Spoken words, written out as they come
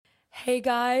Hey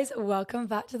guys, welcome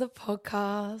back to the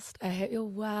podcast. I hope you're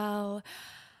well.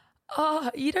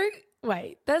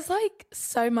 There's like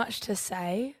so much to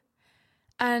say.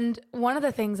 And one of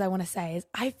the things I want to say is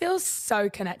I feel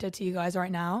so connected to you guys right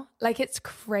now. Like it's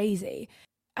crazy.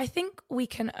 I think we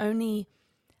can only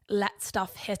let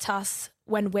stuff hit us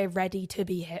when we're ready to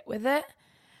be hit with it.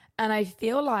 And I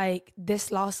feel like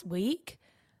this last week,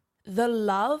 the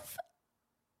love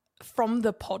from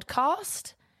the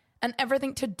podcast and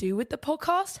everything to do with the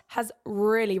podcast has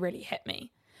really, really hit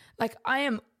me. Like I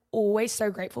am always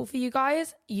so grateful for you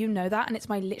guys. You know that. And it's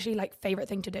my literally like favorite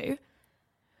thing to do.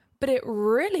 But it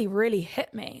really, really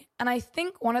hit me. And I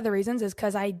think one of the reasons is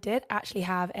because I did actually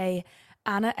have a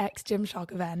Anna X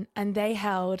Gymshark event and they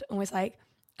held almost like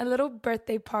a little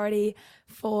birthday party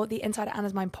for the Inside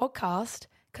Anna's Mind podcast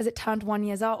because it turned 1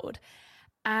 year old.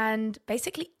 And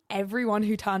basically everyone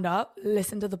who turned up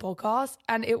listened to the podcast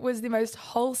and it was the most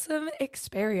wholesome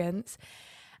experience.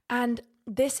 And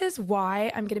this is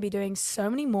why I'm going to be doing so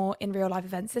many more in real life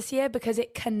events this year because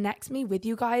it connects me with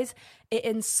you guys. It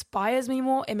inspires me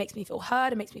more. It makes me feel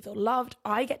heard. It makes me feel loved.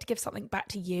 I get to give something back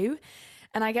to you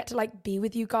and I get to like be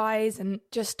with you guys and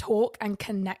just talk and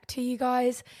connect to you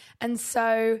guys. And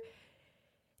so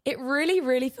it really,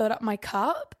 really filled up my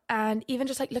cup. And even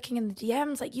just like looking in the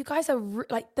DMs, like you guys are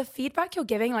like the feedback you're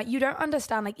giving, like you don't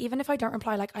understand, like even if I don't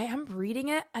reply, like I am reading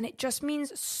it and it just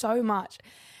means so much.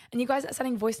 And you guys are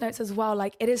sending voice notes as well.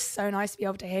 Like it is so nice to be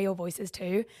able to hear your voices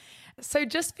too. So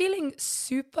just feeling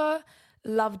super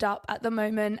loved up at the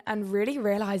moment and really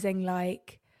realizing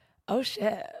like, oh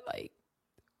shit, like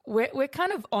we're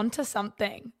kind of onto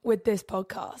something with this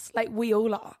podcast. Like we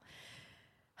all are.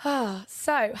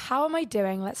 So how am I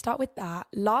doing? Let's start with that.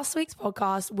 Last week's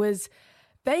podcast was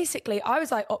basically, I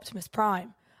was like Optimus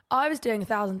Prime. I was doing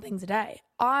 1,000 things a day.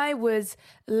 I was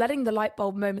letting the light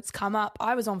bulb moments come up.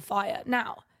 I was on fire.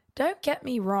 Now, don't get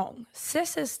me wrong.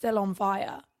 Sis is still on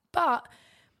fire, but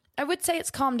I would say it's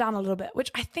calmed down a little bit,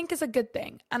 which I think is a good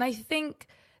thing. And I think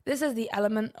this is the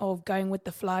element of going with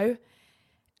the flow.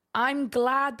 I'm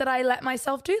glad that I let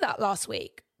myself do that last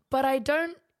week, but I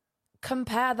don't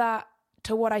compare that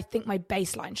to what I think my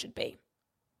baseline should be.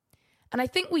 And I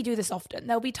think we do this often.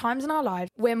 There'll be times in our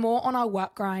lives we're more on our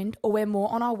work grind or we're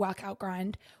more on our workout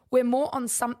grind. We're more on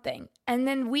something. And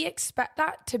then we expect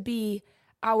that to be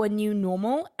our new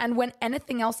normal. And when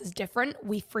anything else is different,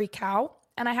 we freak out.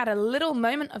 And I had a little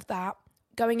moment of that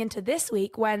going into this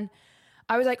week when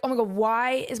I was like, oh my God,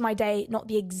 why is my day not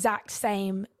the exact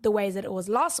same the ways that it was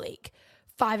last week?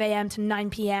 5 a.m. to 9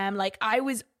 p.m. Like I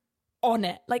was on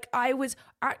it. Like I was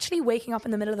actually waking up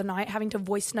in the middle of the night having to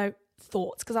voice note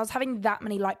thoughts because I was having that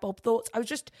many light bulb thoughts. I was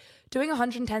just doing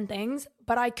 110 things,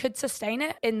 but I could sustain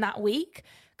it in that week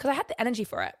because I had the energy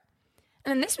for it.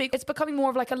 And then this week, it's becoming more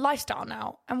of like a lifestyle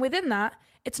now. And within that,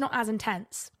 it's not as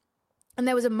intense. And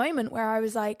there was a moment where I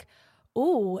was like,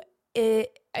 oh,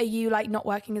 are you like not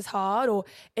working as hard? Or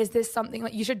is this something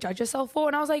that you should judge yourself for?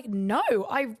 And I was like, no,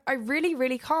 I really,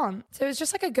 really can't. So it was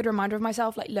just like a good reminder of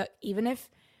myself, like, look, even if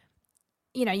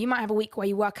you know, you might have a week where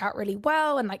you work out really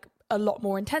well and like a lot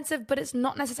more intensive, but it's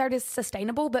not necessarily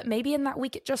sustainable. But maybe in that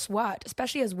week it just worked,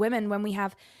 especially as women, when we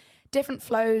have different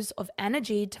flows of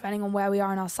energy, depending on where we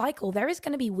are in our cycle. There is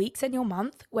going to be weeks in your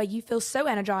month where you feel so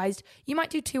energized. You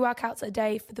might do 2 workouts a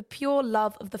day for the pure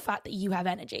love of the fact that you have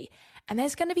energy. And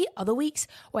there's going to be other weeks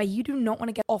where you do not want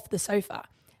to get off the sofa.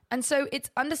 And so it's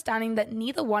understanding that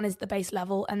neither one is the base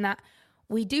level and that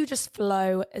we do just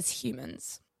flow as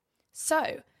humans.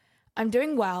 So I'm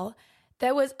doing well.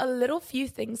 There was a little few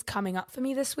things coming up for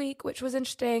me this week, which was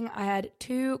interesting. I had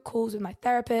 2 calls with my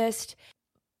therapist,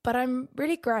 but I'm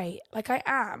really great. Like I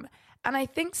am. And I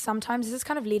think sometimes this is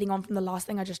kind of leading on from the last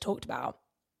thing I just talked about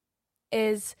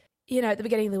is, you know, at the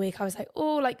beginning of the week, I was like,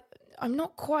 oh, like I'm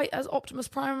not quite as Optimus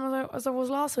Prime as I was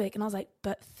last week. And I was like,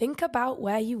 but think about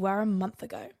where you were a month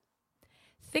ago.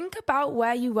 Think about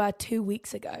where you were 2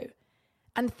 weeks ago.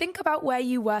 And think about where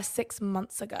you were 6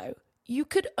 months ago. You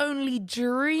could only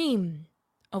dream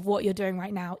of what you're doing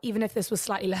right now, even if this was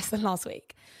slightly less than last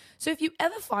week. So if you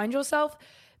ever find yourself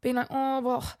being like, oh,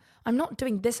 well, I'm not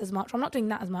doing this as much, or I'm not doing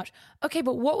that as much. Okay,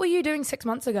 but what were you doing 6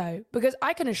 months ago? Because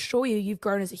I can assure you, you've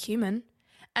grown as a human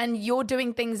and you're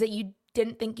doing things that you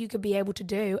didn't think you could be able to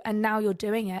do. And now you're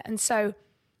doing it. And so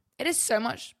it is so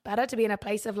much better to be in a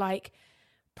place of like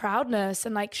proudness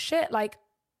and like, shit, like,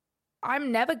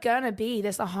 I'm never going to be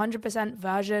this 100%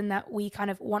 version that we kind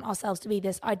of want ourselves to be,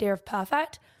 this idea of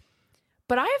perfect.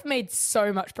 But I have made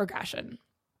so much progression.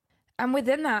 And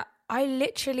within that, I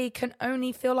literally can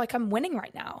only feel like I'm winning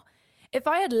right now. If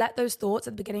I had let those thoughts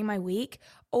at the beginning of my week,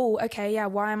 oh, okay, yeah,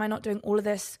 why am I not doing all of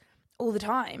this all the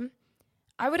time?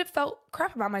 I would have felt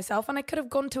crap about myself and I could have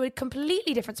gone to a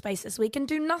completely different space this week and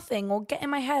do nothing or get in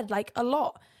my head like a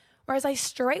lot. Whereas I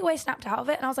straight away snapped out of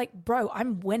it and I was like, bro,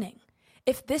 I'm winning.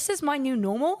 If this is my new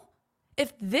normal, I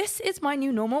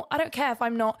don't care if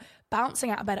I'm not bouncing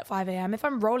out of bed at 5 a.m., if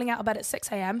I'm rolling out of bed at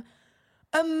 6 a.m.,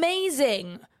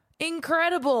 amazing,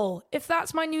 incredible. If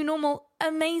that's my new normal,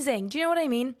 amazing. Do you know what I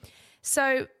mean?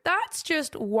 So that's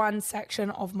just one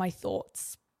section of my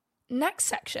thoughts. Next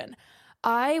section,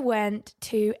 I went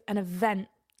to an event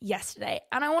yesterday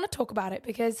and I want to talk about it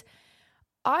because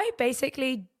I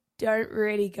basically don't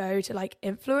really go to like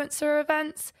influencer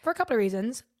events for a couple of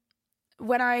reasons.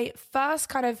 When I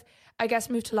first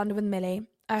moved to London with Millie,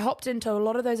 I hopped into a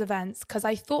lot of those events because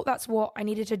I thought that's what I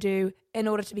needed to do in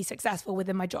order to be successful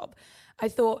within my job. I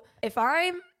thought if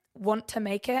I want to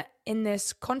make it in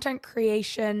this content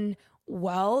creation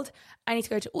world, I need to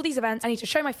go to all these events. I need to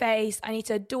show my face. I need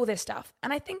to do all this stuff.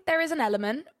 And I think there is an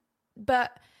element,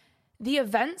 but the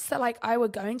events that like I were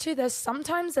going to, there's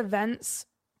sometimes events,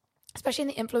 especially in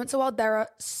the influencer world, there are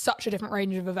such a different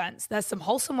range of events. There's some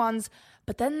wholesome ones,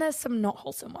 but then there's some not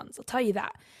wholesome ones. I'll tell you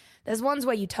that. There's ones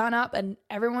where you turn up and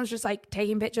everyone's just like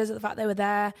taking pictures of the fact they were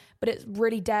there, but it's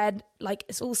really dead. Like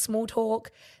it's all small talk.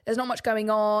 There's not much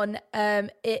going on.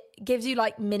 It gives you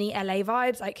like mini LA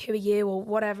vibes, like who are you or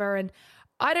whatever. And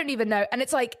I don't even know. And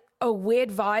it's like a weird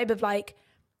vibe of like,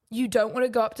 you don't want to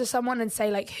go up to someone and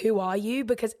say like, who are you?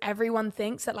 Because everyone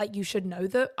thinks that like you should know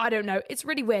that. I don't know. It's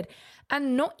really weird.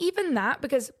 And not even that,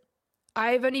 because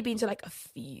I've only been to like a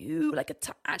few,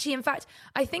 actually, in fact,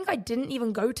 I think I didn't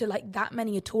even go to like that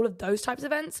many at all of those types of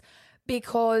events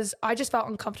because I just felt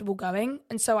uncomfortable going.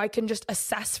 And so I can just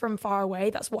assess from far away.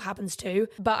 That's what happens too.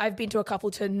 But I've been to a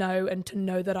couple to know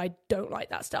that I don't like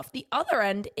that stuff. The other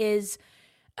end is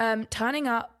turning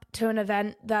up to an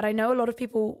event that I know a lot of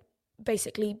people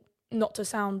basically, not to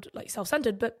sound like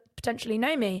self-centered, but potentially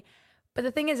know me. But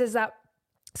the thing is that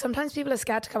sometimes people are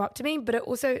scared to come up to me, but it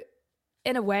also,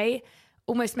 in a way,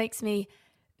 almost makes me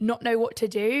not know what to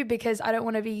do because I don't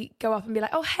want to go up and be like,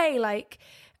 oh, hey, like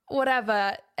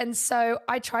whatever. And so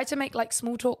I try to make like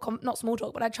small talk, not small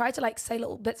talk, but I try to like say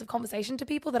little bits of conversation to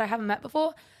people that I haven't met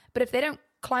before. But if they don't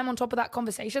climb on top of that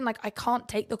conversation, like I can't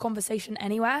take the conversation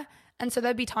anywhere. And so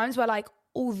there'd be times where like,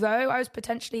 although I was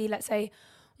potentially, let's say,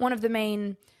 one of the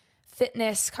main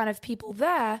fitness kind of people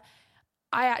there,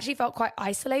 I actually felt quite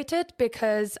isolated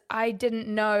because I didn't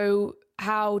know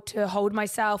how to hold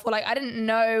myself, or like I didn't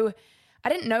know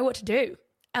what to do.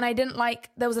 And I didn't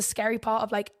like, there was a scary part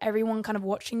of like everyone kind of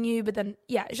watching you, but then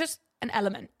yeah, it's just an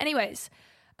element. Anyways,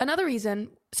 another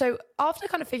reason, so after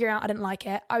kind of figuring out I didn't like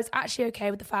it, I was actually okay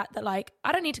with the fact that like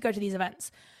I don't need to go to these events.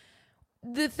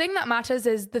 The thing that matters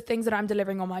is the things that I'm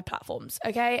delivering on my platforms,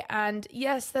 okay? And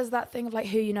yes, there's that thing of like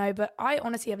who you know, but I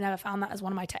honestly have never found that as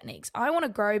one of my techniques. I want to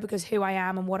grow because who I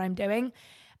am and what I'm doing.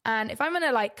 And if I'm going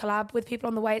to like collab with people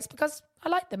on the way, it's because I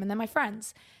like them and they're my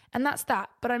friends. And that's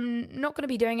that. But I'm not going to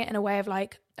be doing it in a way of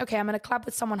like, okay, I'm going to collab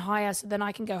with someone higher so then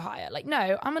I can go higher. Like,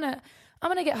 no, I'm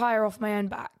going to get higher off my own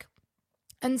back.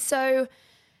 And so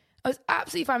I was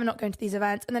absolutely fine with not going to these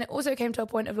events. And then it also came to a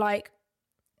point of like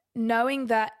knowing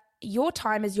that your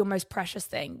time is your most precious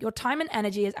thing. Your time and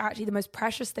energy is actually the most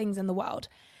precious things in the world.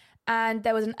 And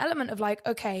there was an element of like,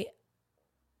 okay,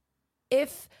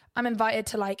 if I'm invited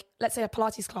to like, let's say a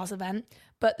Pilates class event,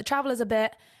 but the travel is a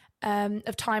bit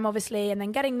of time, obviously, and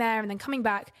then getting there and then coming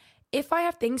back. If I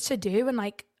have things to do and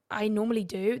like I normally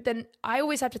do, then I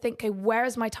always have to think, okay, where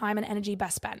is my time and energy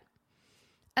best spent?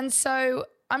 And so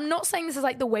I'm not saying this is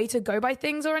like the way to go by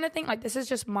things or anything. Like this is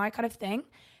just my kind of thing.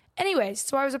 Anyways,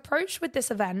 so I was approached with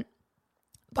this event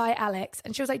by Alex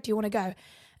and she was like, do you want to go?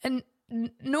 And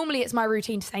normally it's my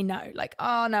routine to say no, like,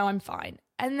 oh no, I'm fine.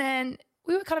 And then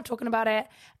we were kind of talking about it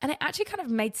and it actually kind of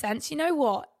made sense. You know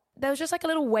what? There was just like a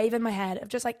little wave in my head of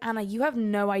just like, Anna, you have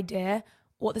no idea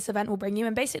what this event will bring you.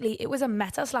 And basically it was a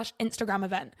Meta/Instagram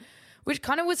event, which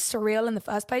kind of was surreal in the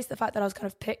first place. The fact that I was kind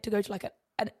of picked to go to like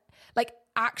an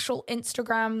actual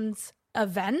Instagram's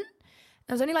event.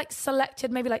 There was only like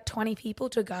selected maybe like 20 people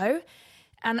to go.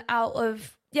 And out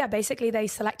of, basically they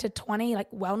selected 20 like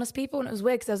wellness people. And it was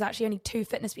weird because there was actually only 2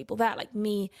 fitness people there, like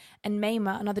me and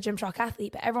Mayma, another Gymshark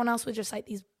athlete. But everyone else was just like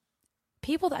these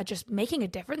people that are just making a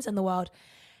difference in the world.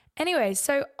 Anyways,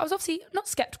 so I was obviously not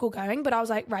skeptical going, but I was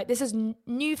like, right, this is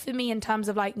new for me in terms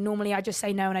of like, normally I just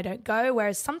say no and I don't go.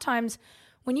 Whereas sometimes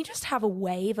when you just have a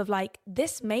wave of like,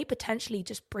 this may potentially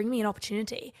just bring me an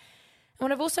opportunity. And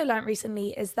what I've also learned recently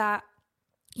is that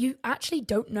you actually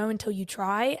don't know until you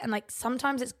try. And like,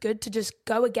 sometimes it's good to just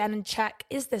go again and check,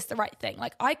 is this the right thing?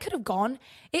 Like I could have gone,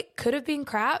 it could have been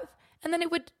crap. And then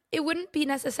it would it wouldn't be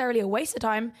necessarily a waste of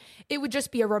time. It would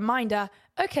just be a reminder,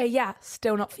 okay, yeah,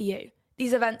 still not for you.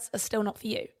 These events are still not for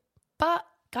you. But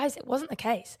guys, it wasn't the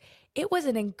case. It was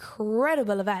an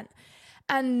incredible event,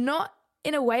 and not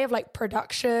in a way of like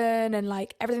production and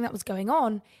like everything that was going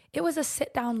on. It was a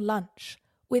sit down lunch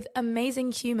with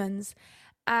amazing humans.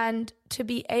 And to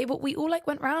be able, we all like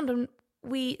went around and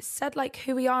we said like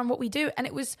who we are and what we do. And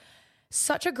it was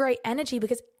such a great energy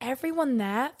because everyone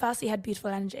there, firstly, had beautiful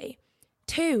energy.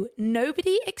 Two,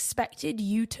 nobody expected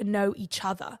you to know each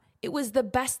other. It was the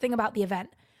best thing about the event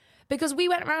because we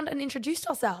went around and introduced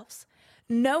ourselves,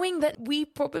 knowing that we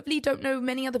probably don't know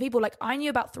many other people. Like I knew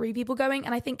about 3 people going,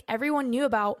 and I think everyone knew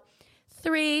about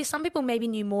 3. Some people maybe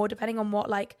knew more depending on what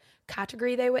like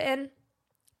category they were in.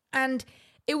 And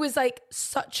it was like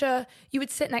you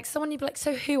would sit next to someone, you'd be like,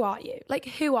 so who are you? Like,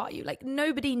 who are you? Like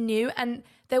nobody knew. And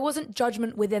there wasn't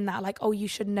judgment within that. Like, oh, you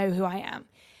should know who I am.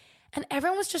 And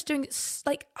everyone was just doing,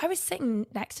 like, I was sitting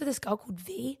next to this girl called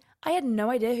V. I had no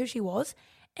idea who she was.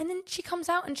 And then she comes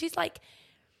out and she's like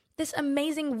this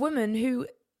amazing woman who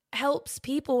helps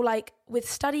people like with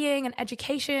studying and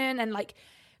education and like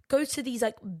go to these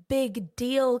like big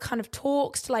deal kind of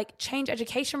talks to like change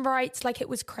education rights. Like it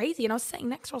was crazy. And I was sitting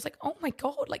next to her. I was like, oh my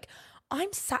God, like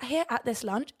I'm sat here at this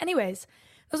lunch. Anyways,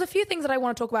 there's a few things that I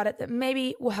want to talk about it that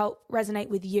maybe will help resonate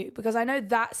with you, because I know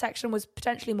that section was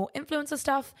potentially more influencer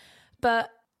stuff,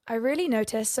 but I really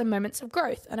noticed some moments of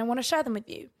growth and I want to share them with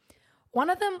you. One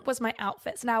of them was my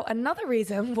outfits. Now, another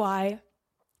reason why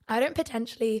I don't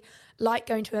potentially like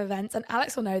going to events, and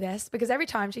Alex will know this because every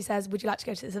time she says, would you like to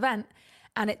go to this event?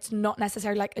 And it's not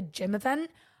necessarily like a gym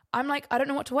event, I'm like, I don't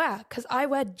know what to wear because I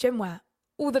wear gym wear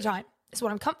all the time. It's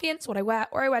what I'm comfy in, it's what I wear,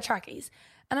 or I wear trackies.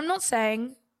 And I'm not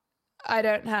saying I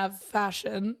don't have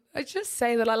fashion. I just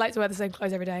say that I like to wear the same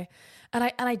clothes every day. And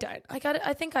I don't. Like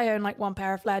I think I own like one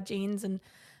pair of flared jeans and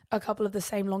a couple of the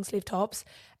same long sleeve tops.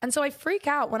 And so I freak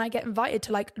out when I get invited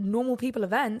to like normal people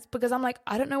events because I'm like,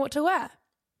 I don't know what to wear.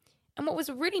 And what was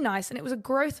really nice, and it was a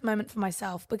growth moment for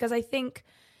myself, because I think,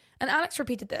 and Alex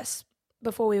repeated this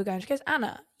before we were going, she goes,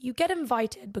 Anna, you get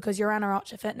invited because you're Anna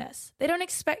Archer Fitness. They don't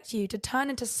expect you to turn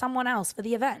into someone else for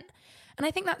the event. And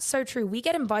I think that's so true. We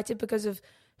get invited because of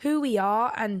who we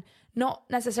are and not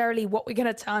necessarily what we're going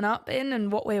to turn up in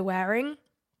and what we're wearing.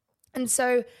 And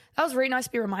so that was really nice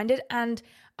to be reminded. And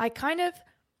I kind of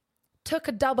took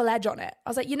a double edge on it. I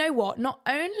was like, you know what? Not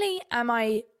only am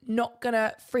I not going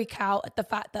to freak out at the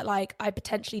fact that like I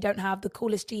potentially don't have the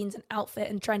coolest jeans and outfit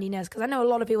and trendiness, because I know a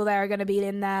lot of people there are going to be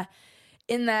in their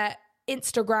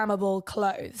Instagrammable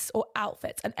clothes or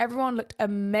outfits, and everyone looked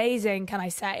amazing, can I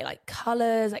say? Like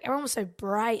colors, like everyone was so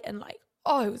bright and like,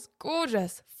 oh, it was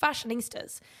gorgeous.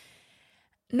 Fashionistas.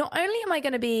 Not only am I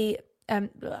going to be,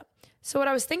 so what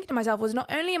I was thinking to myself was,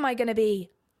 not only am I going to be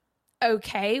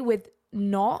okay with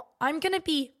I'm going to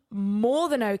be more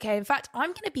than okay. In fact, I'm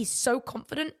going to be so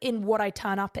confident in what I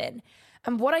turn up in.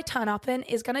 And what I turn up in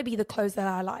is going to be the clothes that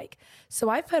I like. So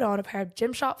I put on a pair of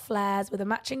Gymshark flares with a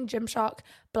matching Gymshark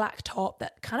black top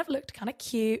that kind of looked kind of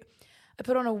cute. I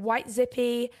put on a white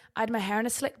zippy. I had my hair in a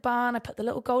slick bun. I put the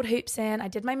little gold hoops in. I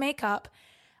did my makeup.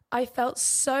 I felt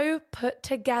so put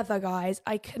together, guys.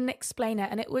 I couldn't explain it.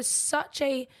 And it was such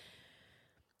a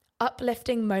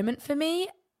uplifting moment for me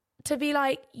to be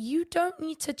like, you don't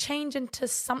need to change into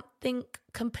something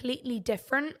completely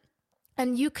different,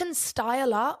 and you can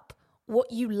style up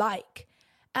what you like.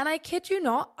 And I kid you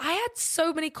not, I had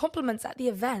so many compliments at the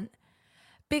event,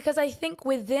 because I think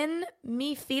within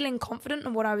me feeling confident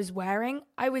in what I was wearing,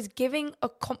 I was giving a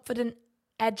confident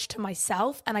edge to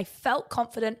myself, and I felt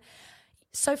confident.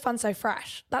 So fun, so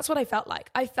fresh. That's what I felt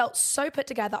like. I felt so put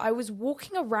together. I was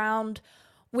walking around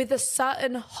with a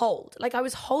certain hold. Like I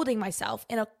was holding myself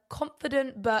in a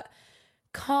confident but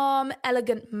calm,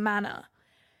 elegant manner.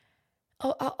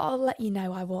 I'll let you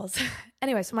know I was.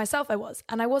 Anyway, so myself I was.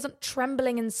 And I wasn't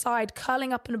trembling inside,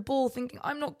 curling up in a ball, thinking,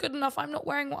 I'm not good enough. I'm not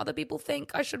wearing what other people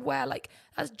think I should wear. Like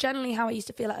that's generally how I used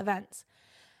to feel at events.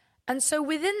 And so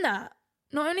within that,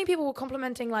 not only people were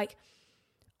complimenting like,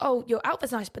 oh, your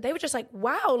outfit's nice, but they were just like,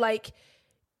 wow, like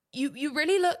you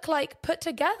really look like put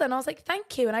together. And I was like,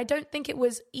 thank you. And I don't think it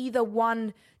was either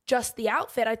one, just the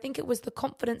outfit. I think it was the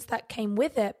confidence that came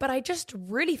with it. But I just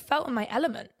really felt in my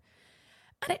element.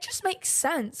 And it just makes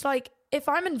sense. Like if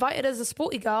I'm invited as a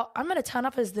sporty girl, I'm going to turn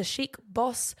up as the chic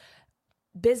boss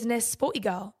business sporty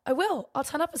girl. I will. I'll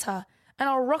turn up as her and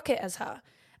I'll rock it as her.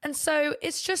 And so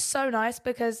it's just so nice,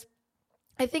 because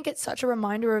I think it's such a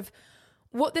reminder of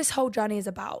what this whole journey is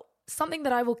about. Something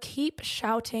that I will keep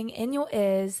shouting in your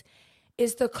ears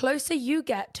is, the closer you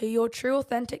get to your true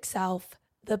authentic self,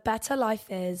 the better life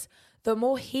is, the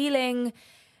more healing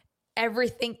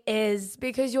everything is,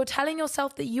 because you're telling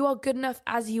yourself that you are good enough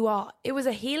as you are. It was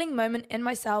a healing moment in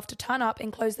myself to turn up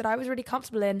in clothes that I was really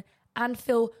comfortable in and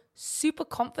feel super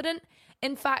confident.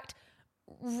 In fact,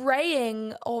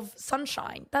 raying of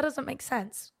sunshine. That doesn't make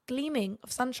sense. Gleaming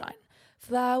of sunshine.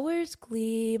 Flowers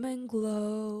gleam and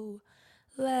glow.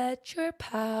 Let your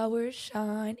power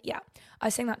shine. Yeah, I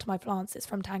sing that to my plants. It's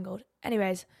from Tangled.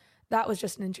 Anyways, that was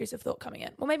just an intrusive thought coming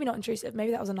in. Well, maybe not intrusive.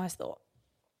 Maybe that was a nice thought.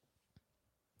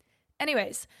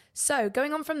 Anyways, so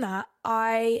going on from that,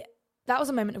 that was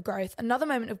a moment of growth. Another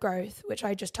moment of growth, which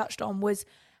I just touched on, was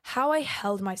how I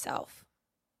held myself.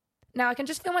 Now, I can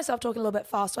just feel myself talking a little bit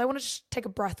fast, so I want to just take a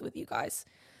breath with you guys.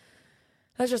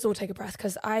 Let's just all take a breath,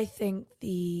 because I think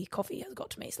the coffee has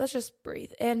got to me. So let's just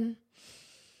breathe in.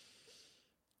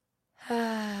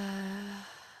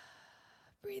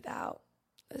 Breathe out.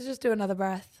 Let's just do another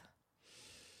breath.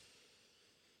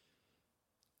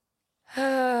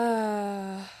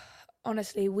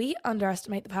 Honestly, we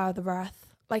underestimate the power of the breath.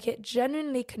 Like, it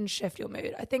genuinely can shift your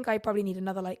mood. I think I probably need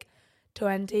another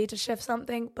 20 to shift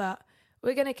something, but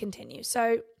we're going to continue.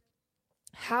 So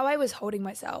how I was holding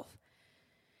myself,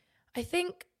 I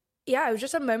think, it was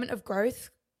just a moment of growth,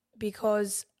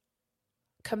 because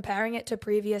comparing it to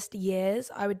previous years,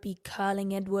 I would be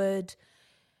curling inward.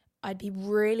 I'd be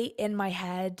really in my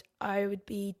head. I would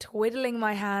be twiddling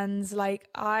my hands.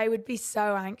 I would be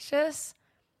so anxious,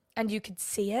 and you could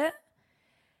see it.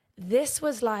 This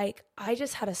was I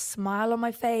just had a smile on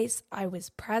my face. I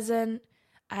was present.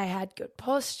 I had good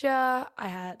posture.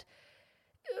 I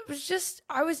was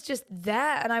just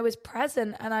there, and I was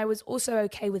present, and I was also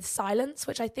okay with silence,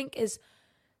 which I think is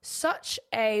such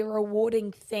a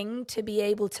rewarding thing, to be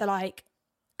able to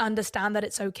understand that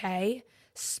it's okay,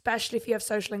 especially if you have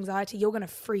social anxiety. You're going to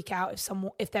freak out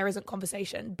if there isn't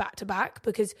conversation back to back,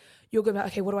 because you're going to be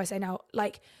like, okay, what do I say now?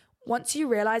 Once you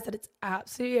realize that it's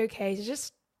absolutely okay to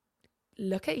just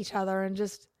look at each other and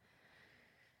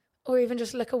or even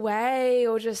just look away,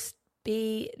 or just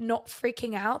be not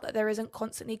freaking out that there isn't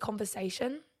constantly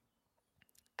conversation.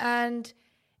 And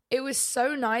it was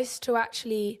so nice to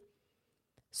actually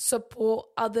support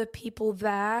other people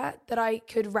there that I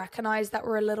could recognize that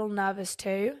were a little nervous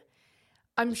too.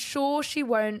 I'm sure she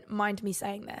won't mind me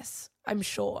saying this. I'm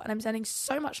sure. And I'm sending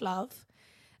so much love.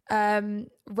 Ro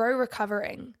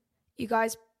Recovering. You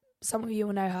guys, some of you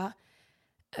will know her.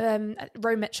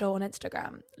 Ro Mitchell on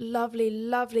Instagram. Lovely,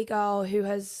 lovely girl who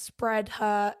has spread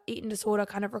her eating disorder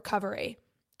kind of recovery.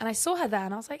 And I saw her there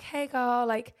and I was like, hey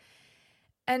girl,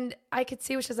 and I could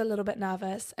see she was a little bit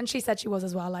nervous. And she said she was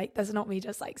as well. There's not me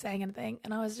just saying anything.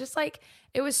 And I was just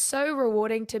it was so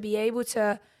rewarding to be able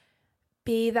to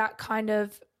be that kind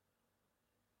of,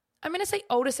 I'm going to say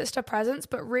older sister presence,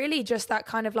 but really just that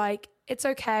kind of it's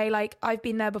okay. I've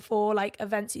been there before.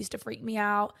 Events used to freak me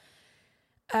out.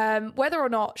 Whether or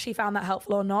not she found that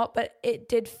helpful or not, but it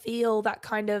did feel that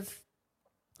kind of,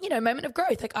 moment of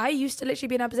growth. I used to literally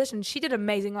be in her position. She did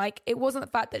amazing. It wasn't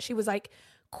the fact that she was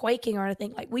quaking or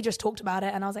anything. We just talked about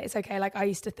it and I was like, it's okay. I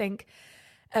used to think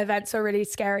events are really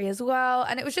scary as well.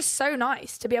 And it was just so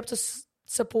nice to be able to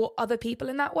support other people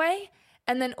in that way.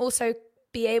 And then also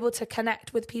be able to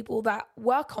connect with people that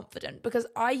were confident, because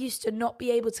I used to not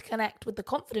be able to connect with the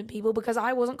confident people because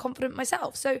I wasn't confident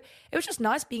myself. So it was just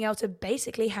nice being able to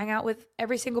basically hang out with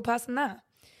every single person there.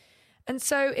 And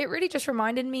so it really just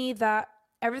reminded me that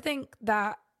everything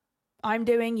that I'm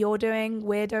doing, you're doing,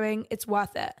 we're doing, it's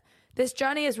worth it. This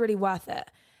journey is really worth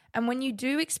it. And when you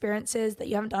do experiences that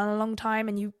you haven't done in a long time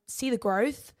and you see the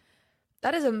growth,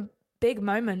 that is a big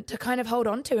moment to kind of hold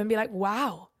on to and be like,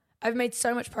 wow, I've made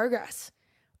so much progress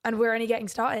and we're only getting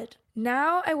started.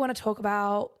 Now I want to talk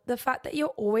about the fact that you're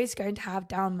always going to have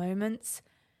down moments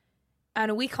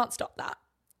and we can't stop that.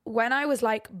 When I was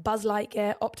Buzz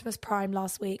Lightyear, Optimus Prime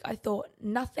last week, I thought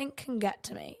nothing can get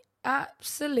to me.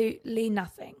 Absolutely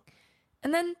nothing.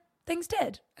 And then things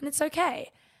did, and it's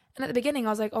okay. And at the beginning,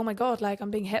 I was like, oh my God,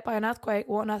 I'm being hit by an earthquake.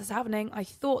 What on earth is happening? I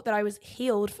thought that I was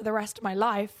healed for the rest of my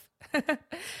life.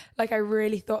 I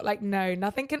really thought no,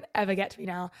 nothing can ever get to me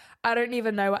now. I don't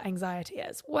even know what anxiety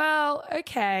is. Well,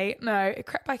 okay, no, it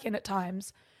crept back in at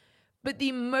times. But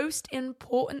the most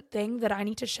important thing that I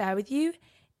need to share with you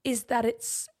is that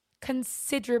it's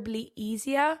considerably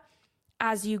easier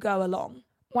as you go along.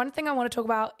 One thing I want to talk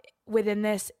about within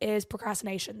this is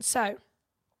procrastination. So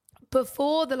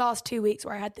before the last 2 weeks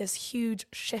where I had this huge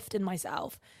shift in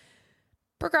myself,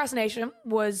 procrastination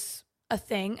was a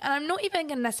thing. And I'm not even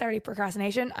going to necessarily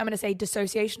procrastination. I'm going to say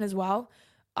dissociation as well.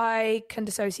 I can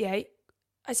dissociate.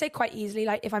 I say quite easily,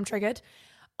 if I'm triggered,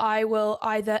 I will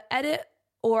either edit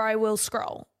or I will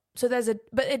scroll.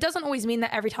 But it doesn't always mean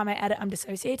that every time I edit, I'm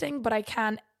dissociating, but I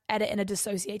can edit in a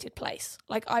dissociated place.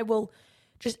 Like I will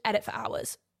just edit for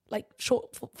hours, like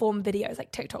short form videos,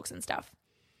 like TikToks and stuff.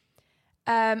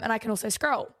 And I can also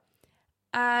scroll.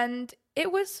 And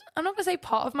it was, I'm not going to say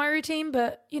part of my routine,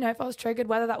 but, you know, if I was triggered,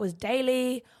 whether that was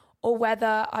daily or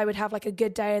whether I would have like a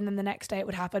good day and then the next day it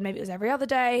would happen, maybe it was every other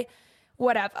day,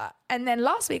 whatever. And then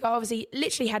last week, I obviously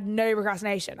literally had no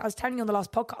procrastination. I was telling you on the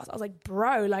last podcast, I was like,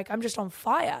 bro, like I'm just on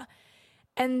fire.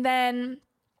 And then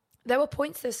there were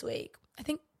points this week, I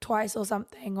think twice or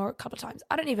something, or a couple of times,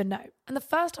 I don't even know. And the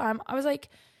first time I was like,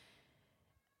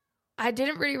 I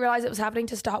didn't really realize it was happening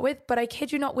to start with, but I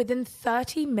kid you not, within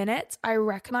 30 minutes, I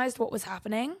recognized what was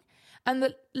happening. And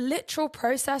the literal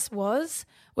process was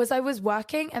I was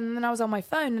working and then I was on my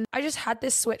phone. And I just had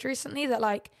this switch recently that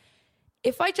like,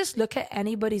 if I just look at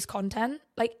anybody's content,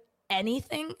 like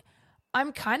anything,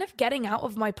 I'm kind of getting out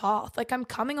of my path. Like I'm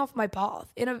coming off my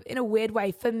path in a weird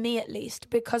way, for me at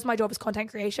least, because my job is content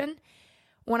creation.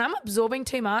 When I'm absorbing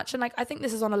too much, and like I think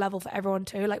this is on a level for everyone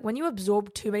too, like when you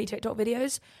absorb too many TikTok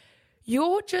videos,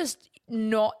 you're just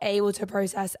not able to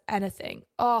process anything.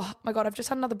 Oh my God, I've just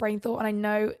had another brain thought, and I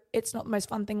know it's not the most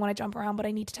fun thing when I jump around, but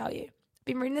I need to tell you. I've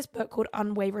been reading this book called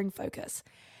Unwavering Focus,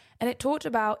 and it talked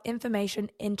about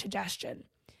information indigestion.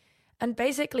 And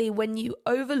basically, when you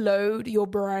overload your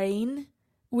brain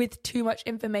with too much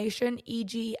information,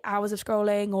 e.g. hours of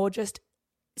scrolling or just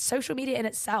social media in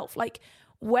itself, like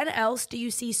when else do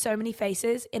you see so many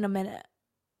faces in a minute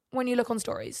when you look on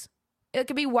stories? It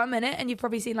could be 1 minute and you've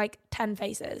probably seen like 10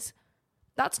 faces.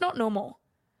 That's not normal.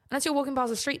 Unless you're walking past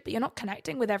the street, but you're not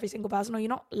connecting with every single person, or you're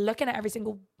not looking at every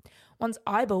single one's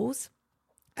eyeballs.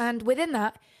 And within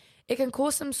that, it can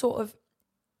cause some sort of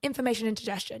information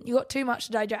indigestion. You got too much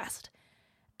to digest.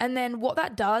 And then what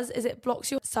that does is it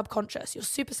blocks your subconscious, your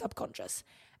super subconscious.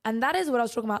 And that is what I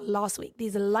was talking about last week,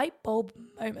 these light bulb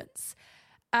moments.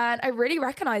 And I really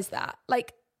recognize that.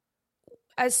 Like,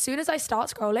 as soon as I start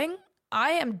scrolling,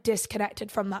 I am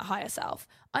disconnected from that higher self.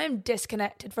 I am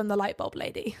disconnected from the light bulb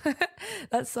lady.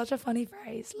 That's such a funny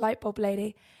phrase, light bulb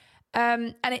lady.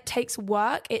 And it takes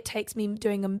work. It takes me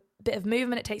doing a bit of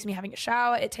movement. It takes me having a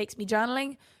shower. It takes me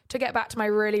journaling to get back to my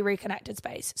really reconnected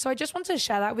space. So I just want to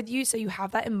share that with you so you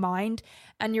have that in mind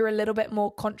and you're a little bit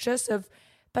more conscious of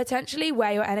potentially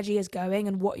where your energy is going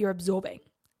and what you're absorbing.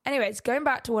 Anyways, going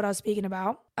back to what I was speaking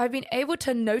about, I've been able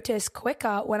to notice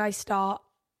quicker when I start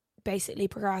basically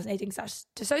procrastinating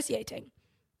 / dissociating.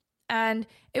 And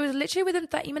it was literally within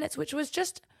 30 minutes, which was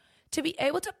just to be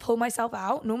able to pull myself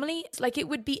out. Normally, it's like it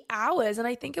would be hours. And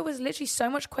I think it was literally so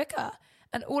much quicker.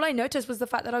 And all I noticed was the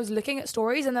fact that I was looking at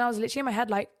stories and then I was literally in my head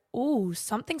like, ooh,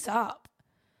 something's up.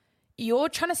 You're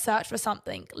trying to search for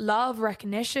something, love,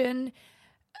 recognition,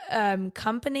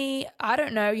 company. I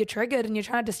don't know. You're triggered and you're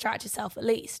trying to distract yourself at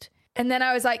least. And then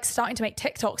I was like starting to make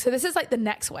TikTok. So this is like the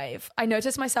next wave. I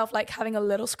noticed myself like having a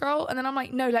little scroll and then I'm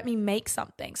like, no, let me make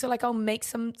something. So like I'll make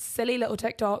some silly little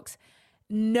TikToks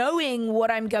knowing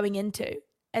what I'm going into.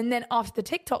 And then after the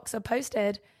TikToks are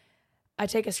posted, I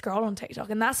take a scroll on TikTok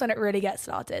and that's when it really gets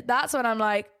started. That's when I'm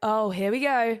like, oh, here we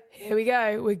go. Here we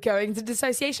go. We're going to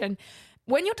dissociation.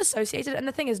 When you're dissociated, and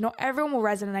the thing is not everyone will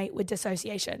resonate with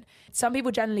dissociation. Some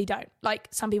people generally don't. Like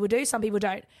some people do, some people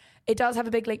don't. It does have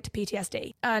a big link to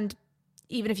PTSD. And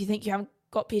even if you think you haven't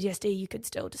got PTSD, you could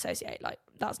still dissociate. Like,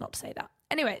 that's not to say that.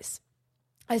 Anyways,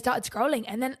 I started scrolling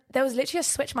and then there was literally a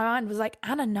switch. My mind was like,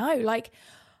 Anna, no, like,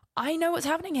 I know what's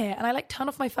happening here. And I like turned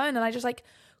off my phone and I just like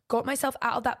got myself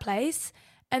out of that place.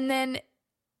 And then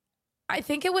I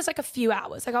think it was like a few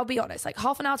hours. Like, I'll be honest, like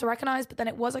half an hour to recognize, but then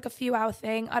it was like a few hour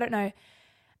thing. I don't know.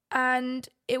 And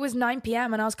it was 9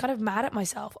 p.m. and I was kind of mad at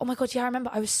myself. Oh my God, yeah, I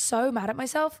remember I was so mad at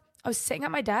myself. I was sitting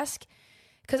at my desk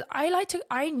because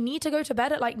I need to go to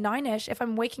bed at like 9ish if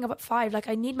I'm waking up at 5. Like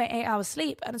I need my 8 hours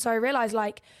sleep. And so I realized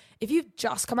like if you've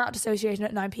just come out of dissociation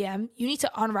at 9 p.m, you need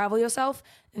to unravel yourself,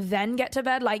 then get to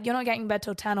bed. Like you're not getting bed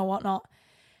till 10 or whatnot.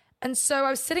 And so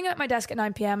I was sitting at my desk at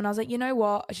 9 p.m. and I was like, you know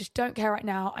what? I just don't care right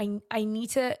now. I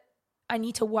need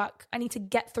to work. I need to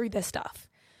get through this stuff.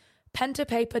 Pen to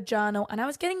paper, journal. And I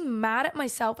was getting mad at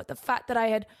myself at the fact that I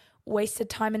had wasted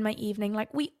time in my evening.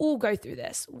 Like we all go through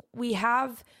this. We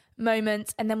have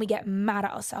moments and then we get mad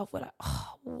at ourselves. We're like,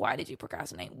 oh, why did you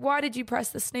procrastinate? Why did you press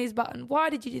the snooze button?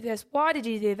 Why did you do this? Why did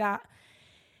you do that?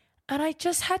 And I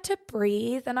just had to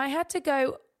breathe and I had to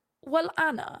go, well,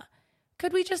 Anna,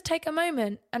 could we just take a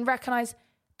moment and recognize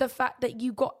the fact that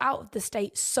you got out of the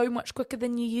state so much quicker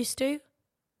than you used to?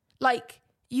 Like,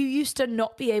 you used to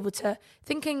not be able to,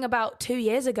 thinking about 2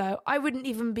 years ago, I wouldn't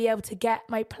even be able to get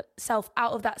myself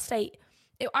out of that state.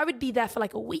 I would be there for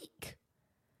like a week,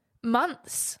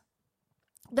 months.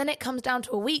 Then it comes down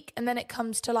to a week and then it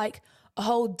comes to like a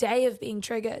whole day of being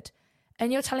triggered.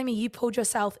 and you're telling me you pulled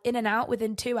yourself in and out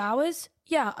within 2 hours,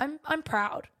 yeah, I'm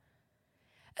proud.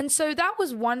 And so that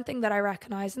was one thing that I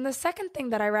recognized. And the second thing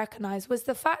that I recognized was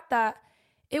the fact that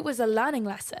it was a learning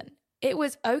lesson. It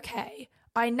was okay.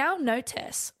 I now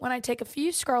notice when I take a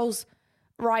few scrolls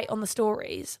right on the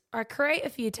stories, I create a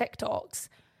few TikToks,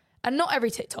 and not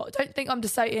every TikTok. Don't think I'm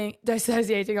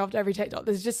dissociating after every TikTok.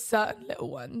 There's just certain little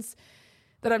ones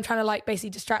that I'm trying to like basically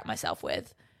distract myself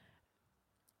with.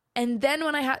 And then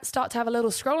when I start to have a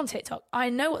little scroll on TikTok, I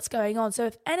know what's going on. So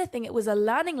if anything, it was a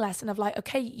learning lesson of like,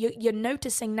 okay, you're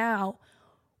noticing now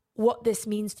what this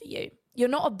means for you. You're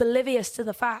not oblivious to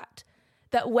the fact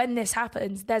that when this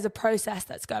happens, there's a process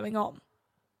that's going on.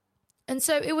 And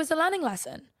so it was a learning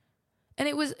lesson. And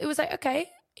it was like, okay,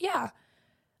 yeah,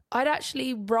 I'd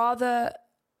actually rather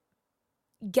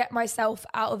get myself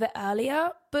out of it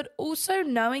earlier, but also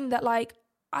knowing that like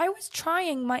I was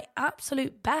trying my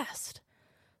absolute best.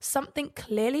 Something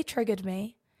clearly triggered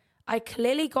me. I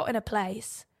clearly got in a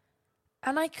place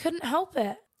and I couldn't help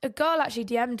it. A girl actually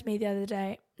DM'd me the other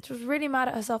day. She was really mad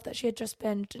at herself that she had just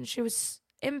binged, and she was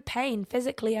in pain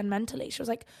physically and mentally. She was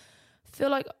like, I feel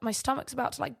like my stomach's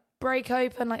about to like break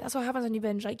open. Like that's what happens when you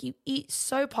binge. Like you eat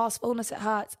so past fullness, it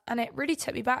hurts. And it really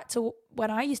took me back to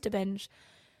when I used to binge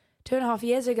 2.5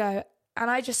 years ago. And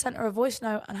I just sent her a voice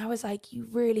note and I was like, you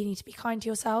really need to be kind to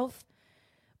yourself.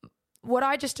 What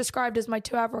I just described as my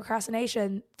 2-hour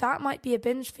procrastination, that might be a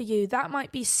binge for you. That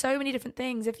might be so many different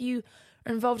things. If you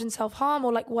are involved in self-harm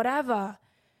or like whatever,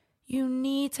 you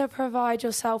need to provide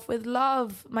yourself with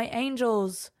love, my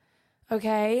angels,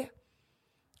 okay?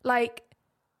 Like,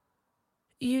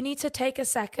 you need to take a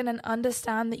second and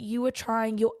understand that you were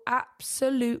trying your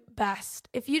absolute best.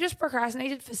 If you just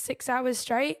procrastinated for 6 hours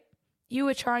straight, you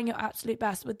were trying your absolute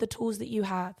best with the tools that you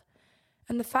have.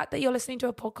 And the fact that you're listening to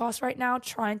a podcast right now,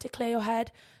 trying to clear your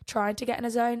head, trying to get in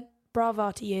a zone,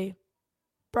 bravo to you.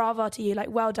 Bravo to you. Like,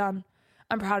 well done.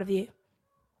 I'm proud of you.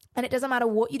 And it doesn't matter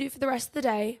what you do for the rest of the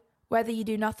day, whether you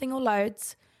do nothing or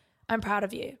loads, I'm proud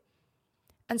of you.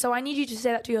 And so I need you to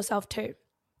say that to yourself too.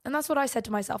 And that's what I said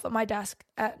to myself at my desk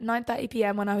at 9:30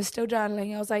 p.m. when I was still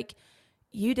journaling. I was like,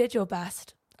 you did your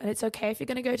best. And it's okay if you're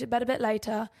going to go to bed a bit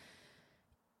later.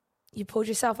 You pulled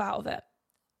yourself out of it.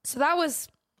 So that was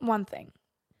one thing.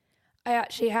 I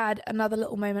actually had another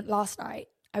little moment last night.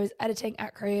 I was editing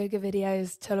acro yoga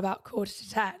videos till about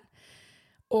 9:45.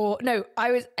 Or no,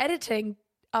 I was editing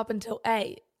up until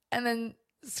 8 and then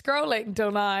scrolling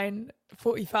till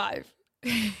 9:45.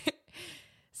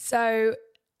 So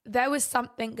there was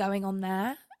something going on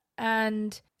there,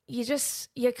 and you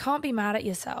can't be mad at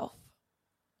yourself.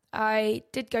 I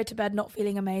did go to bed not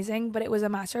feeling amazing, but it was a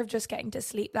matter of just getting to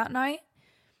sleep that night.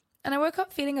 And I woke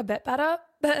up feeling a bit better,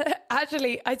 but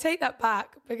actually I take that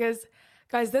back because,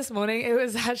 guys, this morning it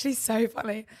was actually so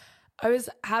funny. I was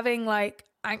having like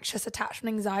anxious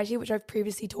attachment anxiety, which I've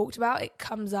previously talked about. It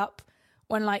comes up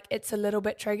when like it's a little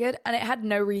bit triggered, and it had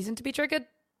no reason to be triggered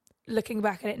looking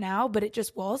back at it now, but it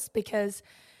just was because,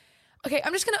 okay,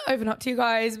 I'm just going to open up to you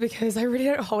guys because I really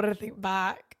don't hold anything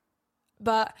back,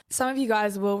 but some of you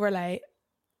guys will relate.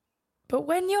 But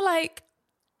when you're like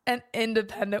an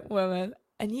independent woman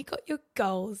and you got your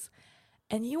goals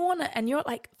and and you're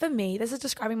like, for me, this is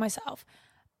describing myself.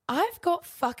 I've got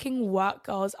fucking work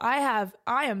goals. I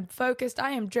am focused.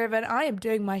 I am driven. I am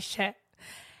doing my shit.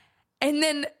 And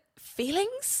then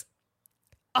feelings,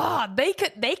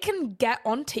 they can get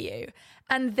onto you,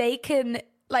 and they can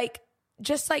like,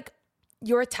 just like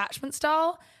your attachment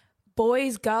style,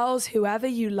 boys, girls, whoever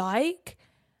you like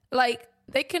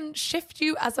they can shift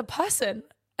you as a person.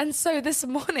 And so this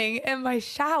morning in my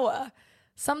shower,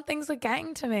 some things were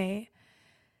getting to me.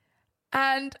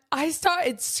 And I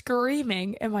started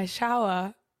screaming in my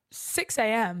shower, 6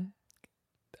 a.m.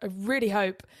 I really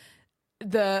hope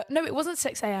no, it wasn't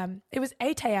 6 a.m. It was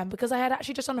 8 a.m. because I had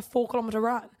actually just done a 4-kilometer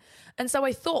run. And so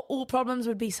I thought all problems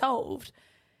would be solved.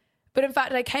 But in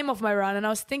fact, I came off my run and I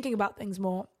was thinking about things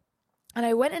more. And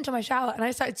I went into my shower and I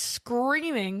started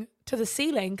screaming to the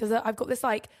ceiling because I've got this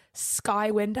like sky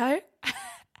window.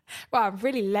 Wow, I'm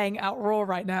really laying out raw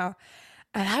right now.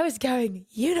 And I was going,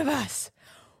 universe,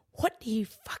 what do you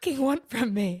fucking want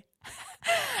from me?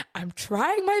 I'm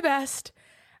trying my best.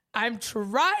 I'm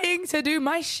trying to do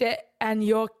my shit, and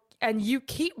you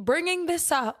keep bringing this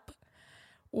up.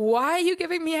 Why are you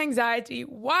giving me anxiety?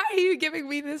 Why are you giving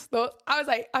me this thought? I was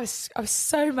like, I was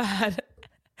so mad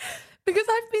because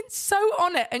I've been so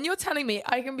on it, and you're telling me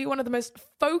I can be one of the most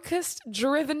focused,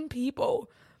 driven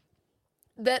people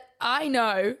that I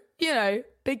know,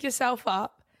 big yourself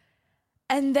up,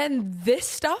 and then this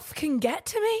stuff can get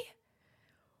to me?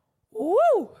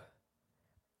 Woo!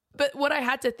 But what I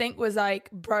had to think was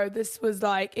like, bro, this was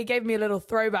like, it gave me a little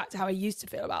throwback to how I used to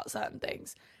feel about certain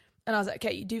things. And I was like,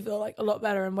 okay, you do feel like a lot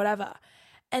better and whatever.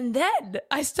 And then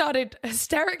I started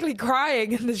hysterically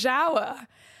crying in the shower.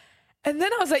 And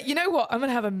then I was like, you know what? I'm going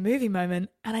to have a movie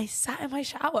moment. And I sat in my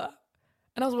shower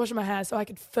and I was washing my hair so I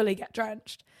could fully get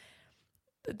drenched.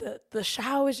 The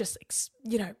shower was just,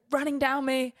 running down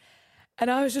me. And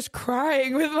I was just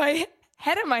crying with my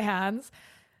head in my hands.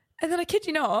 And then I kid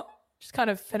you not, just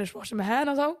kind of finished washing my hair and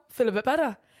I was like, oh, feel a bit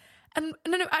better. And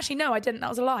no, actually, no, I didn't. That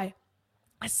was a lie.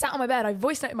 I sat on my bed. I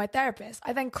voice noted my therapist.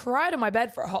 I then cried on my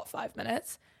bed for a hot 5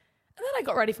 minutes. And then I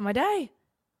got ready for my day,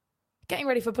 getting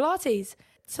ready for Pilates.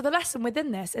 So the lesson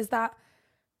within this is that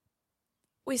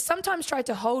we sometimes try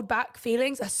to hold back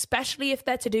feelings, especially if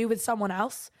they're to do with someone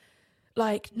else.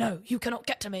 Like, no, you cannot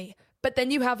get to me. But then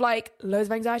you have like loads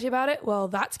of anxiety about it. Well,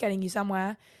 that's getting you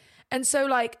somewhere. And so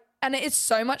like, and it is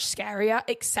so much scarier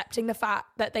accepting the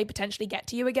fact that they potentially get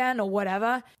to you again or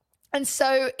whatever. And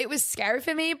so it was scary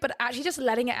for me, but actually just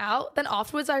letting it out. Then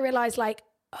afterwards I realized like,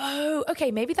 oh, okay,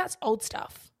 maybe that's old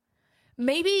stuff.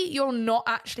 Maybe you're not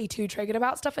actually too triggered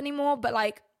about stuff anymore, but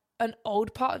like an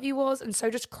old part of you was. And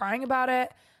so just crying about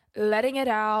it, letting it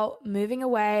out, moving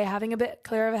away, having a bit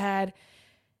clearer of a head,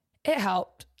 it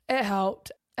helped. It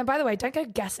helped. And by the way, don't go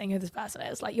guessing who this person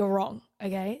is. Like, you're wrong,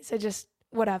 okay? So just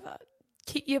whatever.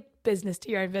 Keep your business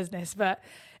to your own business. But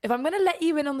if I'm going to let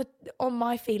you in on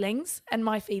my feelings and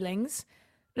my feelings,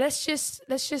 let's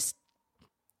just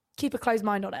keep a closed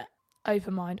mind on it.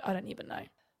 Open mind. I don't even know.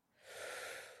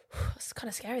 It's kind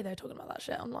of scary though, talking about that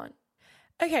shit online.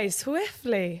 Okay,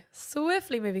 swiftly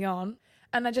moving on.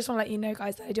 And I just want to let you know,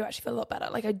 guys, that I do actually feel a lot better.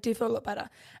 Like, I do feel a lot better.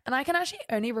 And I can actually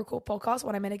only record podcasts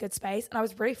when I'm in a good space. And I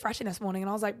was really freshy this morning and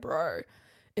I was like, bro,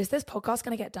 is this podcast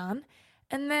going to get done?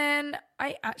 And then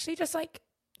I actually just like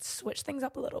switched things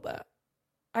up a little bit.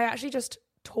 I actually just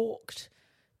talked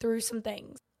through some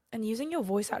things. And using your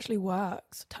voice actually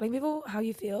works. Telling people how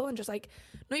you feel and just like,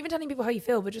 not even telling people how you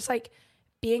feel, but just like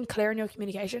being clear in your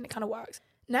communication, it kind of works.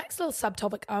 Next little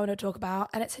subtopic I want to talk about,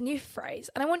 and it's a new phrase.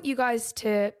 And I want you guys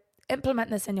to implement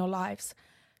this in your lives.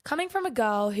 Coming from a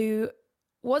girl who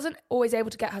wasn't always able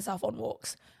to get herself on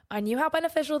walks. I knew how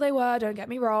beneficial they were, don't get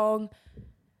me wrong.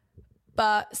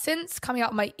 But since coming out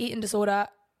of my eating disorder,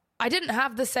 I didn't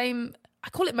have the same, I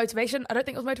call it motivation. I don't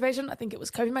think it was motivation. I think it was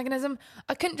coping mechanism.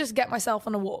 I couldn't just get myself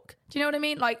on a walk. Do you know what I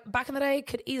mean? Like back in the day,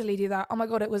 could easily do that. Oh my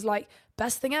God, it was like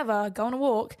best thing ever, go on a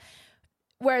walk.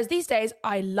 Whereas these days,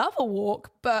 I love a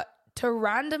walk, but to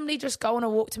randomly just go on a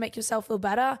walk to make yourself feel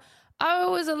better, I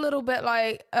was a little bit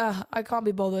like, I can't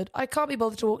be bothered. I can't be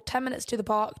bothered to walk 10 minutes to the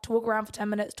park, to walk around for 10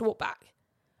 minutes, to walk back.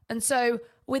 And so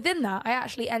within that, I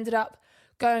actually ended up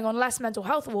going on less mental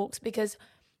health walks because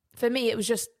for me, it was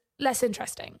just less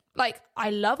interesting. Like, I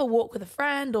love a walk with a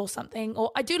friend or something,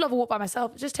 or I do love a walk by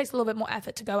myself. It just takes a little bit more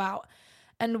effort to go out.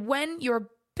 And when you're a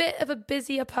bit of a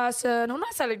busier person, or not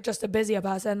necessarily just a busier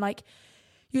person, like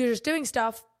you're just doing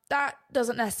stuff, that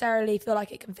doesn't necessarily feel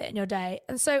like it can fit in your day.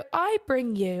 And so I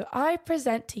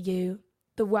present to you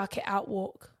the Work It Out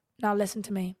walk. Now listen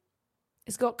to me.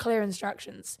 It's got clear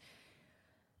instructions.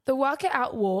 The Work It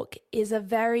Out walk is a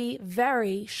very,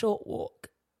 very short walk.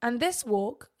 And this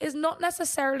walk is not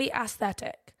necessarily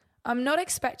aesthetic. I'm not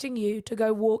expecting you to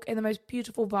go walk in the most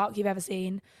beautiful park you've ever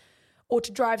seen, or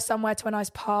to drive somewhere to a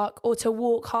nice park, or to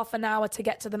walk half an hour to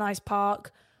get to the nice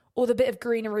park, or the bit of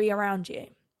greenery around you.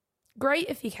 Great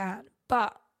if you can,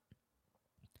 but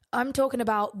I'm talking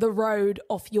about the road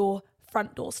off your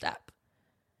front doorstep.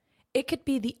 It could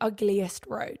be the ugliest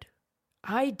road.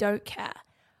 I don't care.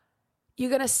 You're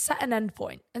going to set an end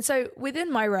point. And so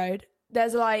within my road,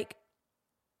 there's like,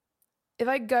 if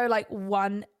I go like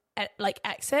one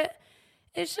exit,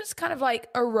 it's just kind of like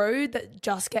a road that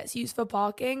just gets used for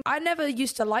parking. I never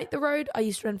used to like the road. I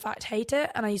used to, in fact, hate it.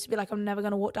 And I used to be like, I'm never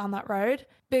going to walk down that road,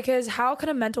 because how can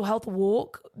a mental health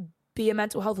walk be a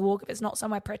mental health walk if it's not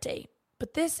somewhere pretty?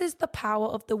 But this is the power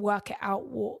of the Work It Out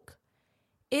walk.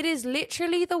 It is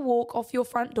literally the walk off your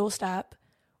front doorstep,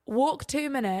 walk 2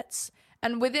 minutes,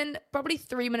 and within probably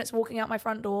 3 minutes walking out my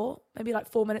front door, maybe like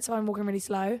 4 minutes if I'm walking really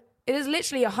slow, it is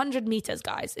literally 100 meters,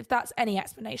 guys, if that's any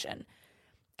explanation.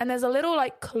 And there's a little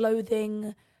like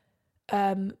clothing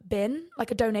bin,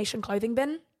 like a donation clothing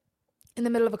bin in the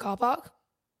middle of a car park.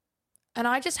 And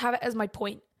I just have it as my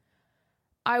point.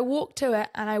 I walk to it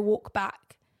and I walk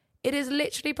back. It is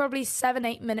literally probably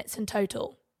 7-8 minutes in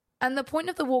total. And the point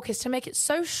of the walk is to make it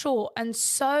so short and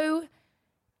so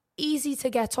easy to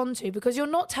get onto, because you're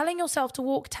not telling yourself to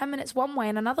walk 10 minutes one way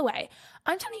and another way.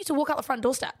 I'm telling you to walk out the front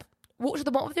doorstep, walk to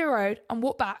the bottom of your road and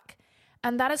walk back.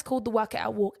 And that is called the Work It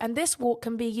Out walk. And this walk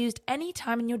can be used any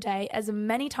time in your day, as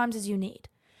many times as you need.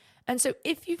 And so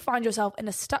if you find yourself in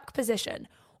a stuck position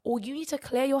or you need to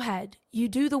clear your head, you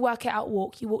do the work it out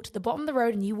walk. You walk to the bottom of the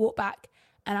road and you walk back.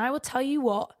 And I will tell you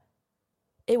what,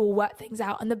 it will work things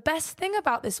out. And the best thing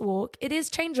about this walk, it is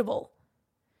changeable.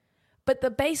 But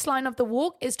the baseline of the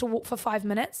walk is to walk for 5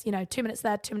 minutes, 2 minutes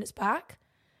there, 2 minutes back.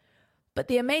 But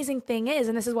the amazing thing is,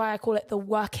 and this is why I call it the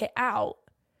work it out,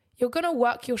 you're going to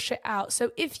work your shit out.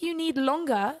 So if you need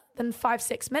longer than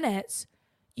 5-6 minutes,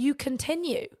 you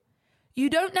continue. You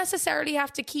don't necessarily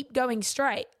have to keep going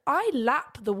straight. I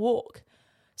lap the walk.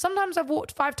 Sometimes I've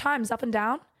walked 5 times up and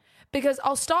down because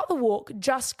I'll start the walk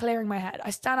just clearing my head. I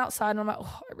stand outside and I'm like,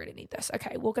 oh, I really need this.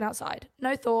 Okay, walking outside.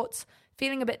 No thoughts,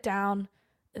 feeling a bit down.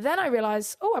 Then I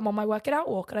realize, oh, I'm on my work it out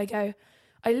walk. And I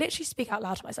literally speak out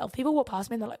loud to myself. People walk past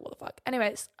me and they're like, what the fuck?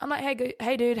 Anyways, I'm like,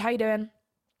 hey dude, how you doing?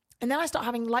 And then I start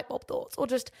having light bulb thoughts or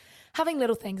just having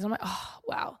little things. I'm like, oh,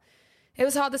 wow. It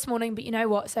was hard this morning, but you know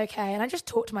what? It's okay. And I just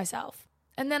talk to myself.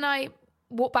 And then I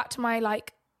walk back to my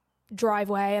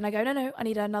driveway and I go, no, I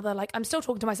need another, I'm still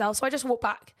talking to myself. So I just walk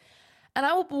back and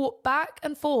I will walk back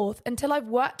and forth until I've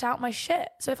worked out my shit.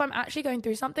 So if I'm actually going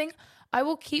through something, I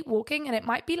will keep walking and it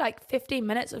might be 15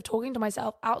 minutes of talking to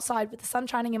myself outside with the sun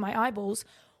shining in my eyeballs,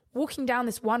 walking down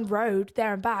this one road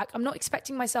there and back. I'm not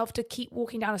expecting myself to keep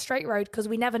walking down a straight road because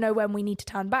we never know when we need to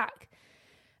turn back.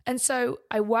 And so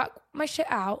I work my shit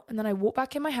out and then I walk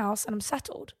back in my house and I'm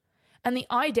settled. And the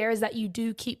idea is that you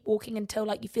do keep walking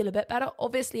until you feel a bit better.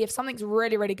 Obviously, if something's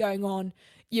really, really going on,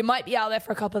 you might be out there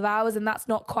for a couple of hours and that's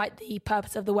not quite the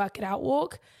purpose of the work it out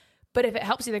walk. But if it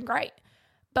helps you, then great.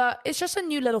 But it's just a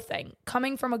new little thing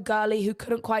coming from a girly who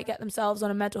couldn't quite get themselves on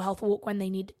a mental health walk when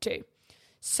they needed to.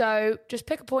 So just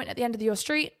pick a point at the end of your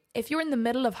street. If you're in the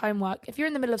middle of homework, if you're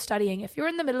in the middle of studying, if you're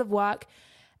in the middle of work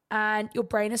and your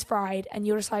brain is fried and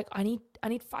you're just like, I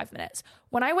need 5 minutes.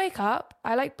 When I wake up,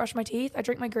 I brush my teeth, I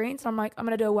drink my greens, and I'm like, I'm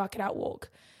going to do a work it out walk.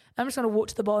 I'm just going to walk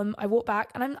to the bottom. I walk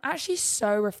back and I'm actually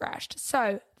so refreshed.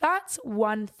 So that's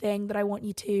one thing that I want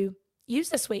you to use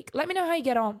this week. Let me know how you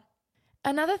get on.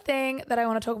 Another thing that I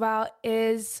want to talk about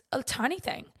is a tiny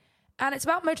thing, and it's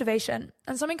about motivation.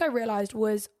 And something I realized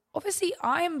was, obviously,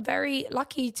 I am very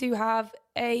lucky to have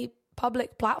a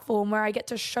public platform where I get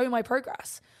to show my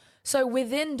progress. So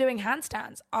within doing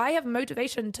handstands, I have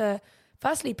motivation to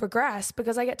firstly progress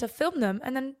because I get to film them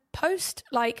and then post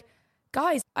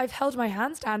guys, I've held my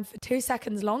handstand for 2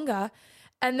 seconds longer.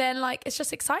 And then it's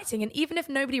just exciting. And even if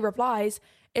nobody replies,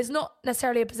 it's not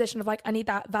necessarily a position of I need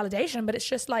that validation, but it's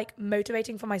just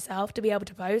motivating for myself to be able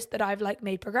to post that I've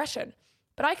made progression.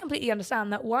 But I completely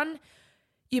understand that 1,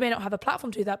 you may not have a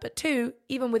platform to do that, but 2,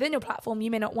 even within your platform, you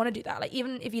may not want to do that.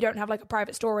 Even if you don't have a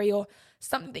private story or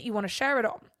something that you want to share it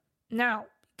on. Now,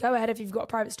 go ahead if you've got a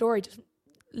private story, just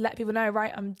let people know,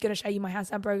 right? I'm going to show you my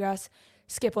handstand progress,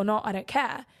 skip or not, I don't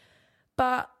care.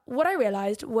 But what I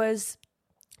realized was,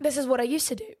 this is what I used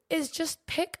to do, is just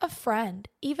pick a friend,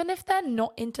 even if they're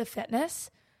not into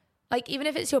fitness. Even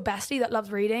if it's your bestie that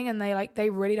loves reading and they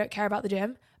really don't care about the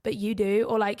gym, but you do,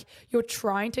 or you're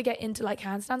trying to get into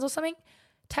handstands or something,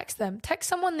 text them. Text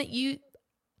someone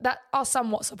that are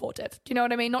somewhat supportive. Do you know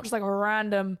what I mean? Not just a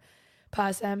random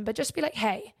person, but just be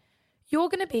hey, you're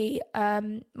going to be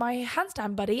my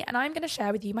handstand buddy and I'm going to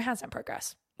share with you my handstand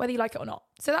progress, whether you like it or not.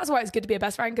 So that's why it's good to be a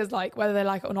best friend, because whether they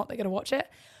like it or not, they're going to watch it.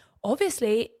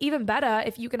 Obviously, even better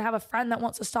if you can have a friend that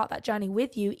wants to start that journey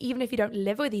with you, even if you don't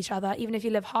live with each other, even if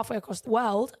you live halfway across the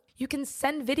world, you can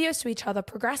send videos to each other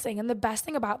progressing. And the best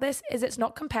thing about this is it's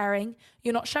not comparing,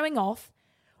 you're not showing off.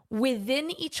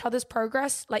 Within each other's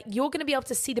progress, you're going to be able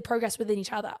to see the progress within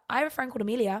each other. I have a friend called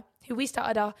Amelia who we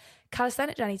started our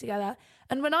calisthenic journey together.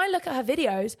 And when I look at her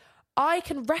videos, I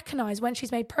can recognize when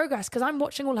she's made progress because I'm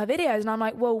watching all her videos and I'm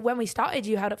like, well, when we started,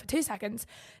 you held it for 2 seconds.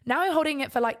 Now I'm holding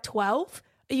it for 12.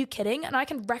 Are you kidding? And I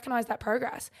can recognize that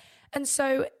progress. And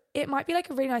so it might be a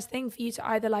really nice thing for you to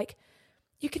either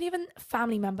you can even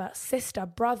family member, sister,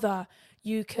 brother,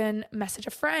 you can message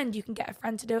a friend, you can get a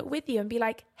friend to do it with you and be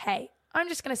hey, I'm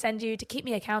just going to send you to keep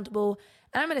me accountable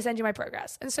and I'm going to send you my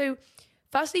progress. And so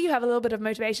firstly, you have a little bit of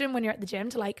motivation when you're at the gym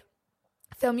to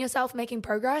film yourself making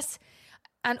progress.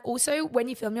 And also when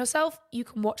you film yourself, you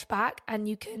can watch back and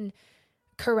you can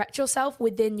correct yourself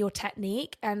within your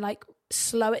technique and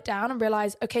slow it down and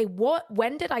realize, okay,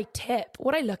 when did I tip?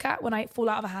 What I look at when I fall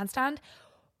out of a handstand,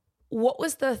 what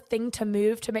was the thing to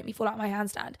move to make me fall out of my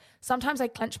handstand? Sometimes I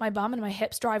clench my bum and my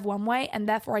hips drive one way and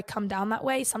therefore I come down that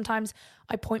way. Sometimes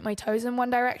I point my toes in one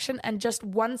direction and just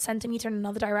 1 centimeter in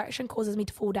another direction causes me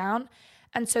to fall down.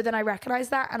 And so then I recognize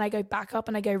that and I go back up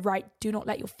and I go, right, do not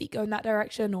let your feet go in that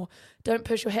direction or don't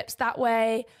push your hips that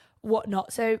way,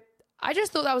 whatnot. So I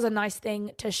just thought that was a nice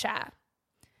thing to share.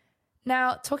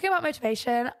 Now, talking about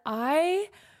motivation, I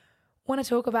want to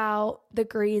talk about the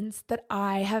greens that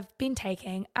I have been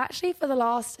taking. Actually, for the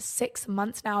last 6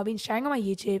 months now, I've been sharing on my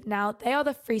YouTube. Now, they are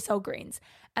the Free Soul Greens,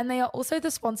 and they are also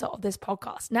the sponsor of this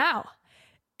podcast. Now,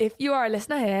 if you are a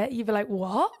listener here, you'd be like,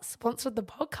 what? Sponsored the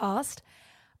podcast?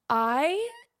 I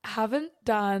haven't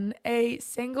done a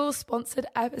single sponsored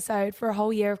episode for a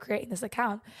whole year of creating this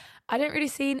account. I didn't really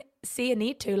see a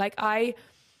need to. Like, I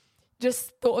just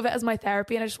thought of it as my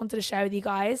therapy, and I just wanted to share with you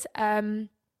guys.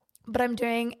 But I'm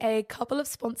doing a couple of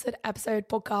sponsored episode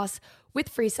podcasts with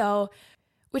Free Soul,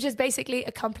 which is basically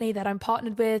a company that I'm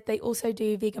partnered with. They also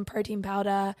do vegan protein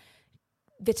powder,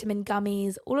 vitamin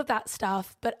gummies, all of that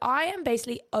stuff. But I am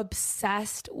basically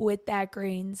obsessed with their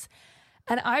greens.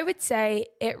 And I would say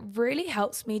it really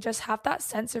helps me just have that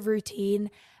sense of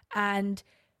routine and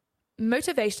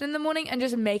motivation in the morning, and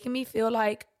just making me feel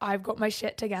like I've got my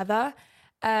shit together.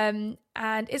 And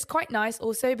it's quite nice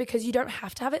also because you don't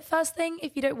have to have it first thing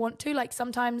if you don't want to. Like,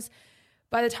 sometimes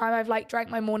by the time I've like drank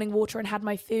my morning water and had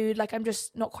my food, like I'm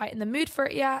just not quite in the mood for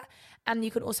it yet. And you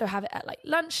can also have it at like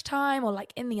lunchtime or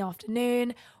like in the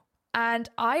afternoon. And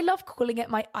I love calling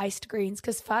it my iced greens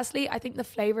because firstly, I think the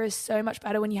flavor is so much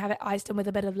better when you have it iced and with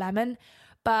a bit of lemon.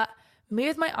 But me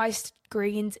with my iced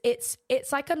greens, it's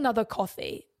like another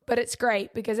coffee. But it's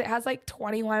great because it has like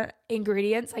 21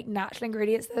 ingredients, like natural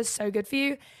ingredients that are so good for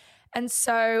you. And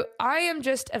so I am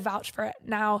just a vouch for it.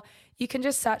 Now, you can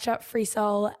just search up Free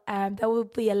Soul. There will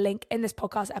be a link in this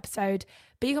podcast episode.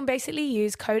 But you can basically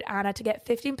use code Anna to get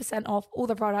 15% off all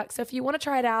the products. So if you want to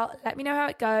try it out, let me know how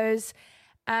it goes.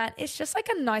 And it's just like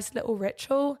a nice little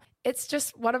ritual. It's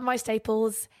just one of my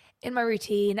staples in my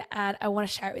routine, and I want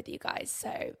to share it with you guys.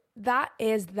 So that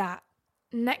is that.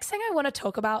 Next thing I want to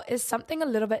talk about is something a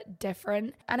little bit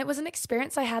different. And it was an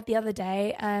experience I had the other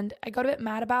day, and I got a bit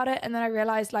mad about it. And then I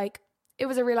realized like it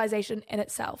was a realization in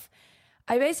itself.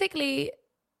 I basically,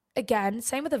 again,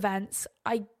 same with events.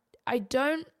 I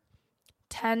don't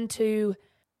tend to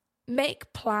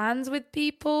make plans with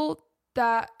people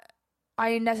that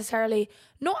I necessarily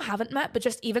haven't met, but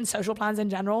just even social plans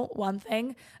in general. One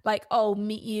thing like, oh,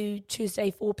 meet you Tuesday,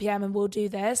 4 p.m. and we'll do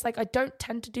this. Like, I don't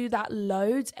tend to do that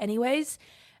loads anyways.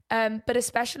 But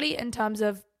especially in terms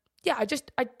of, I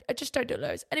just don't do it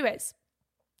loads. Anyways,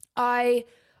 I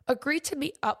agreed to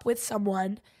meet up with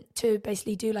someone to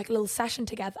basically do like a little session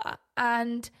together.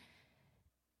 And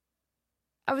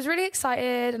I was really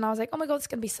excited, and I was like, oh my God, it's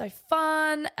going to be so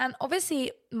fun. And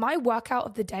obviously my workout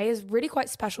of the day is really quite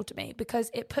special to me because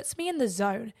it puts me in the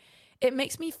zone. It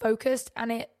makes me focused,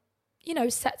 and it,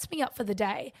 sets me up for the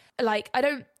day. Like, I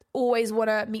don't always want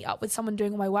to meet up with someone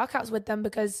doing all my workouts with them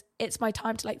because it's my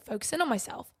time to like focus in on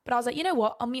myself. But I was like, you know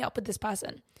what? I'll meet up with this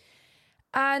person.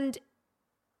 And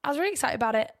I was really excited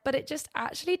about it, but it just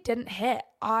actually didn't hit.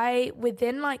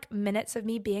 Within like minutes of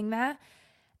me being there,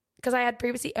 because I had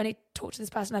previously only talked to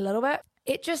this person a little bit,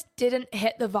 it just didn't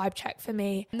hit the vibe check for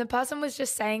me. And the person was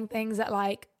just saying things that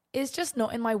like is just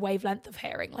not in my wavelength of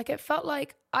hearing. Like, it felt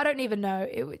like, I don't even know,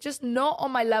 it was just not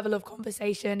on my level of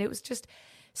conversation. It was just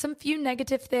some few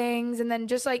negative things, and then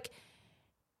just like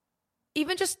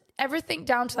even just everything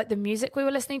down to like the music we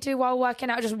were listening to while working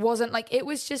out just wasn't like, there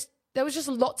was just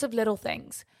lots of little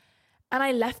things. And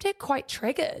I left it quite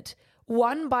triggered.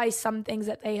 One, by some things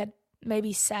that they had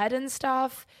maybe said and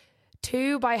stuff.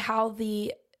 Two, by how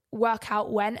the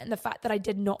workout went and the fact that I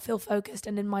did not feel focused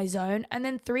and in my zone. And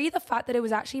then three, the fact that it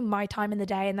was actually my time in the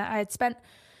day and that I had spent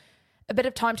a bit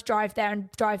of time to drive there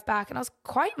and drive back. And I was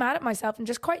quite mad at myself and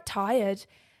just quite tired.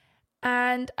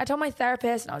 And I told my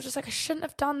therapist, and I was just like, I shouldn't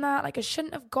have done that. Like, I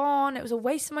shouldn't have gone. It was a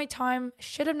waste of my time. I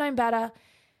should have known better.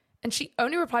 And she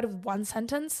only replied with one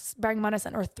sentence, bearing in mind I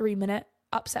sent her a 3-minute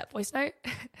upset voice note.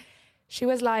 She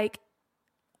was like,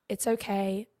 it's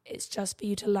okay. It's just for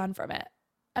you to learn from it.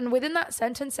 And within that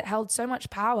sentence, it held so much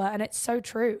power, and it's so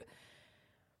true.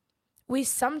 We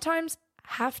sometimes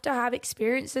have to have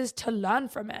experiences to learn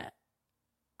from it.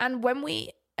 And when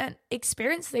we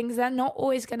experience things, they're not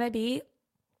always going to be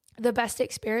the best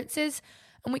experiences.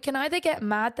 And we can either get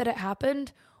mad that it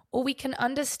happened, or we can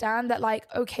understand that like,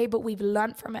 okay, but we've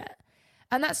learned from it.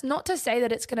 And that's not to say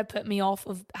that it's going to put me off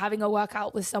of having a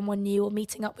workout with someone new, or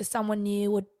meeting up with someone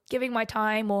new, or giving my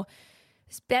time, or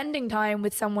spending time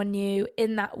with someone new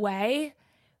in that way.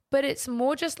 But it's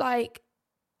more just like,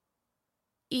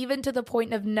 even to the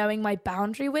point of knowing my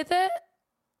boundary with it,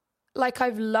 like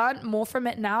I've learned more from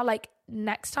it now. Like,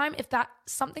 next time, if that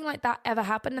something like that ever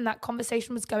happened and that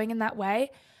conversation was going in that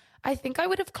way, I think I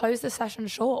would have closed the session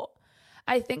short.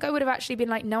 I think I would have actually been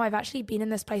like, no, I've actually been in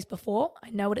this place before. I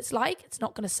know what it's like. It's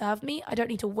not going to serve me. I don't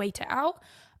need to wait it out.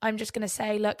 I'm just going to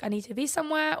say, look, I need to be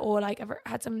somewhere, or like, I've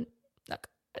had some, like,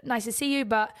 nice to see you,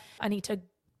 but I need to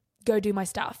go do my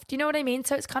stuff. Do you know what I mean?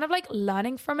 So it's kind of like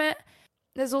learning from it.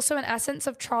 There's also an essence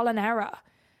of trial and error.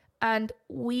 And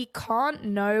we can't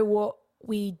know what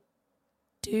we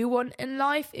do want in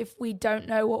life if we don't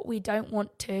know what we don't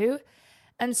want to.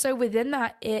 And so within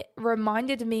that, it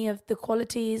reminded me of the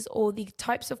qualities or the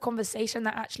types of conversation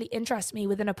that actually interest me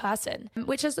within a person,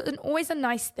 which is always a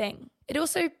nice thing. It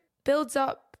also builds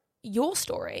up your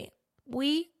story.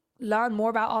 We learn more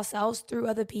about ourselves through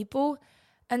other people.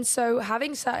 And so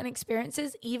having certain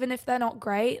experiences, even if they're not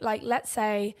great, like let's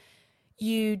say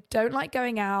you don't like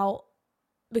going out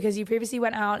because you previously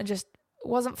went out and just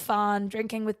wasn't fun,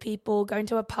 drinking with people, going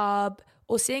to a pub,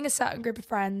 or seeing a certain group of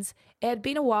friends, it had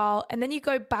been a while, and then you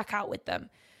go back out with them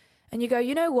and you go,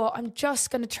 you know what, I'm just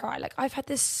going to try. Like I've had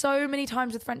this so many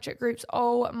times with friendship groups.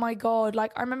 Oh my God.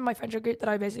 Like I remember my friendship group that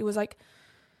I basically was like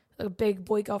a big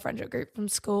boy girl friendship group from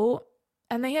school,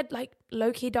 and they had like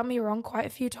low-key done me wrong quite a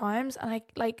few times. And I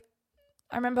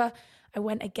remember I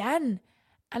went again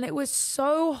and it was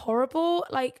so horrible.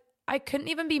 Like I couldn't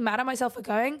even be mad at myself for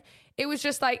going. It was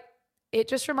just like, it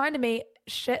just reminded me,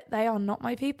 shit, they are not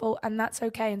my people, and that's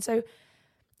okay. And so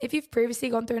if you've previously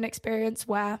gone through an experience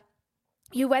where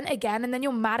you went again and then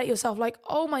you're mad at yourself, like,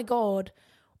 oh my God,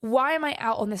 why am I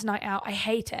out on this night out? I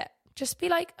hate it. Just be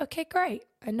like, okay, great.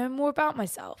 I know more about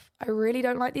myself. I really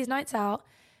don't like these nights out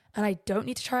and I don't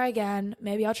need to try again.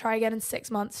 Maybe I'll try again in 6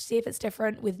 months, see if it's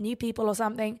different with new people or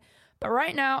something. But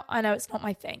right now, I know it's not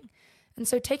my thing. And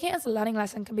so taking it as a learning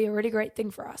lesson can be a really great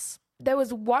thing for us. There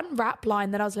was one rap line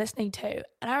that I was listening to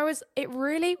and it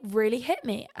really, really hit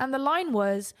me. And the line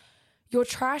was, your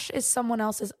trash is someone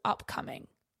else's upcoming.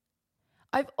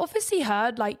 I've obviously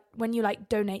heard like when you like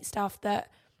donate stuff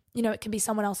that, you know, it can be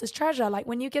someone else's treasure. Like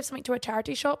when you give something to a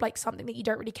charity shop, like something that you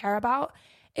don't really care about,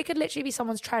 it could literally be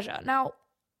someone's treasure. Now,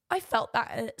 I felt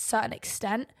that at a certain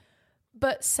extent,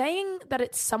 but saying that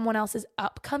it's someone else's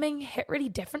upcoming hit really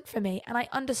different for me, and I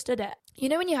understood it. You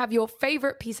know, when you have your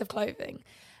favorite piece of clothing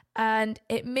and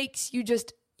it makes you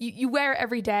just, you wear it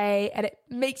every day and it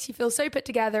makes you feel so put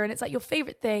together and it's like your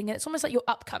favorite thing and it's almost like your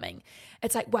upcoming.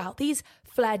 It's like, wow, these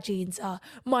flared jeans are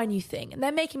my new thing and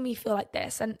they're making me feel like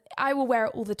this and I will wear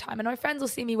it all the time and my friends will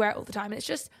see me wear it all the time. And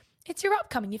it's your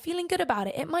upcoming. You're feeling good about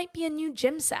it. It might be a new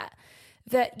gym set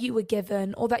that you were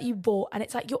given or that you bought and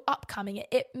it's like your upcoming.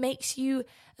 It makes you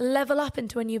level up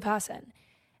into a new person.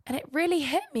 And it really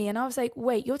hit me. And I was like,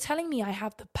 wait, you're telling me I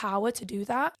have the power to do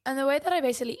that? And the way that I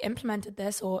basically implemented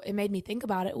this, or it made me think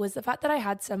about it, was the fact that I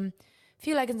had some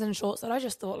few leggings and shorts that I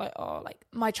just thought like, oh, like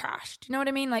my trash. Do you know what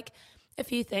I mean? Like a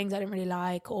few things I didn't really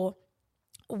like or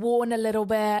worn a little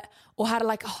bit or had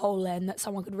like a hole in that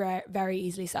someone could very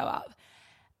easily sew up.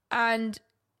 And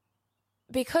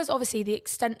because obviously the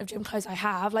extent of gym clothes I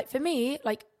have, like for me,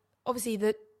 like obviously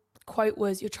the quote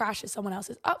was, your trash is someone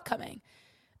else's upcoming.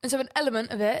 And so an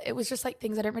element of it was just like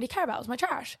things I didn't really care about. It was my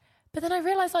trash. But then I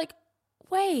realized like,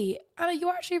 wait, Anna,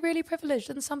 you're actually really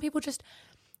privileged. And some people just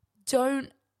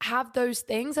don't have those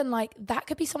things. And like, that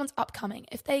could be someone's upcoming.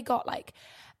 If they got like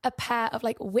a pair of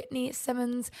like Whitney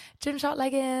Simmons Gymshark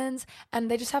leggings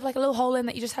and they just have like a little hole in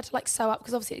that you just had to like sew up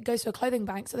because obviously it goes to a clothing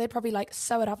bank. So they'd probably like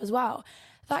sew it up as well.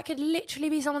 That could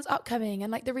literally be someone's upcoming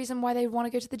and like the reason why they want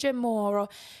to go to the gym more or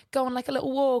go on like a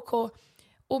little walk or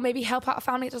maybe help out a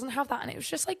family that doesn't have that. And it was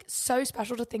just like so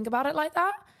special to think about it like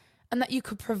that and that you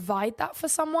could provide that for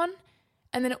someone.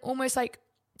 And then it almost like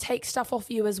takes stuff off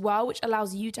you as well, which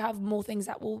allows you to have more things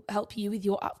that will help you with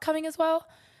your upcoming as well.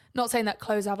 Not saying that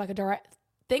clothes have like a direct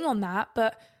thing on that,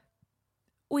 but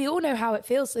we all know how it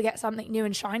feels to get something new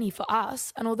and shiny for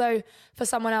us. And although for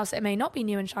someone else it may not be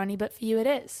new and shiny, but for you it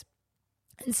is.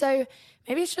 And so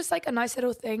maybe it's just like a nice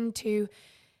little thing to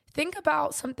think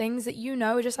about some things that you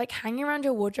know are just like hanging around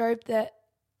your wardrobe that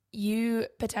you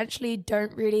potentially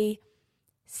don't really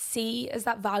see as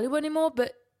that valuable anymore.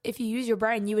 But if you use your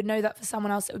brain, you would know that for someone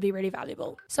else it would be really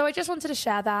valuable. So I just wanted to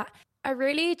share that. I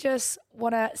really just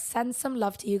want to send some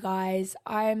love to you guys.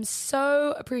 I am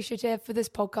so appreciative for this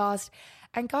podcast.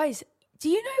 And guys, do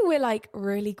you know we're like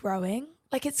really growing?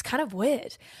 Like it's kind of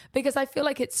weird because I feel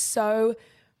like it's so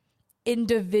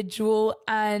individual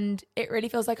and it really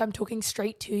feels like I'm talking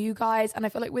straight to you guys. And I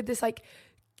feel like with this like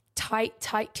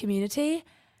tight community,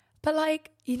 but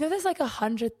like, you know, there's like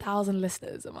 100,000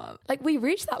 listeners a month. Like we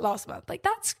reached that last month. Like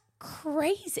that's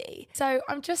crazy. So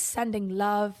I'm just sending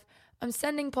love. I'm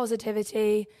sending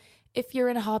positivity. If you're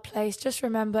in a hard place, just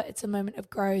remember it's a moment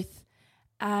of growth.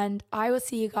 And I will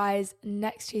see you guys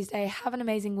next Tuesday. Have an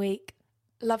amazing week.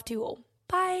 Love to you all.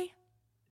 Bye.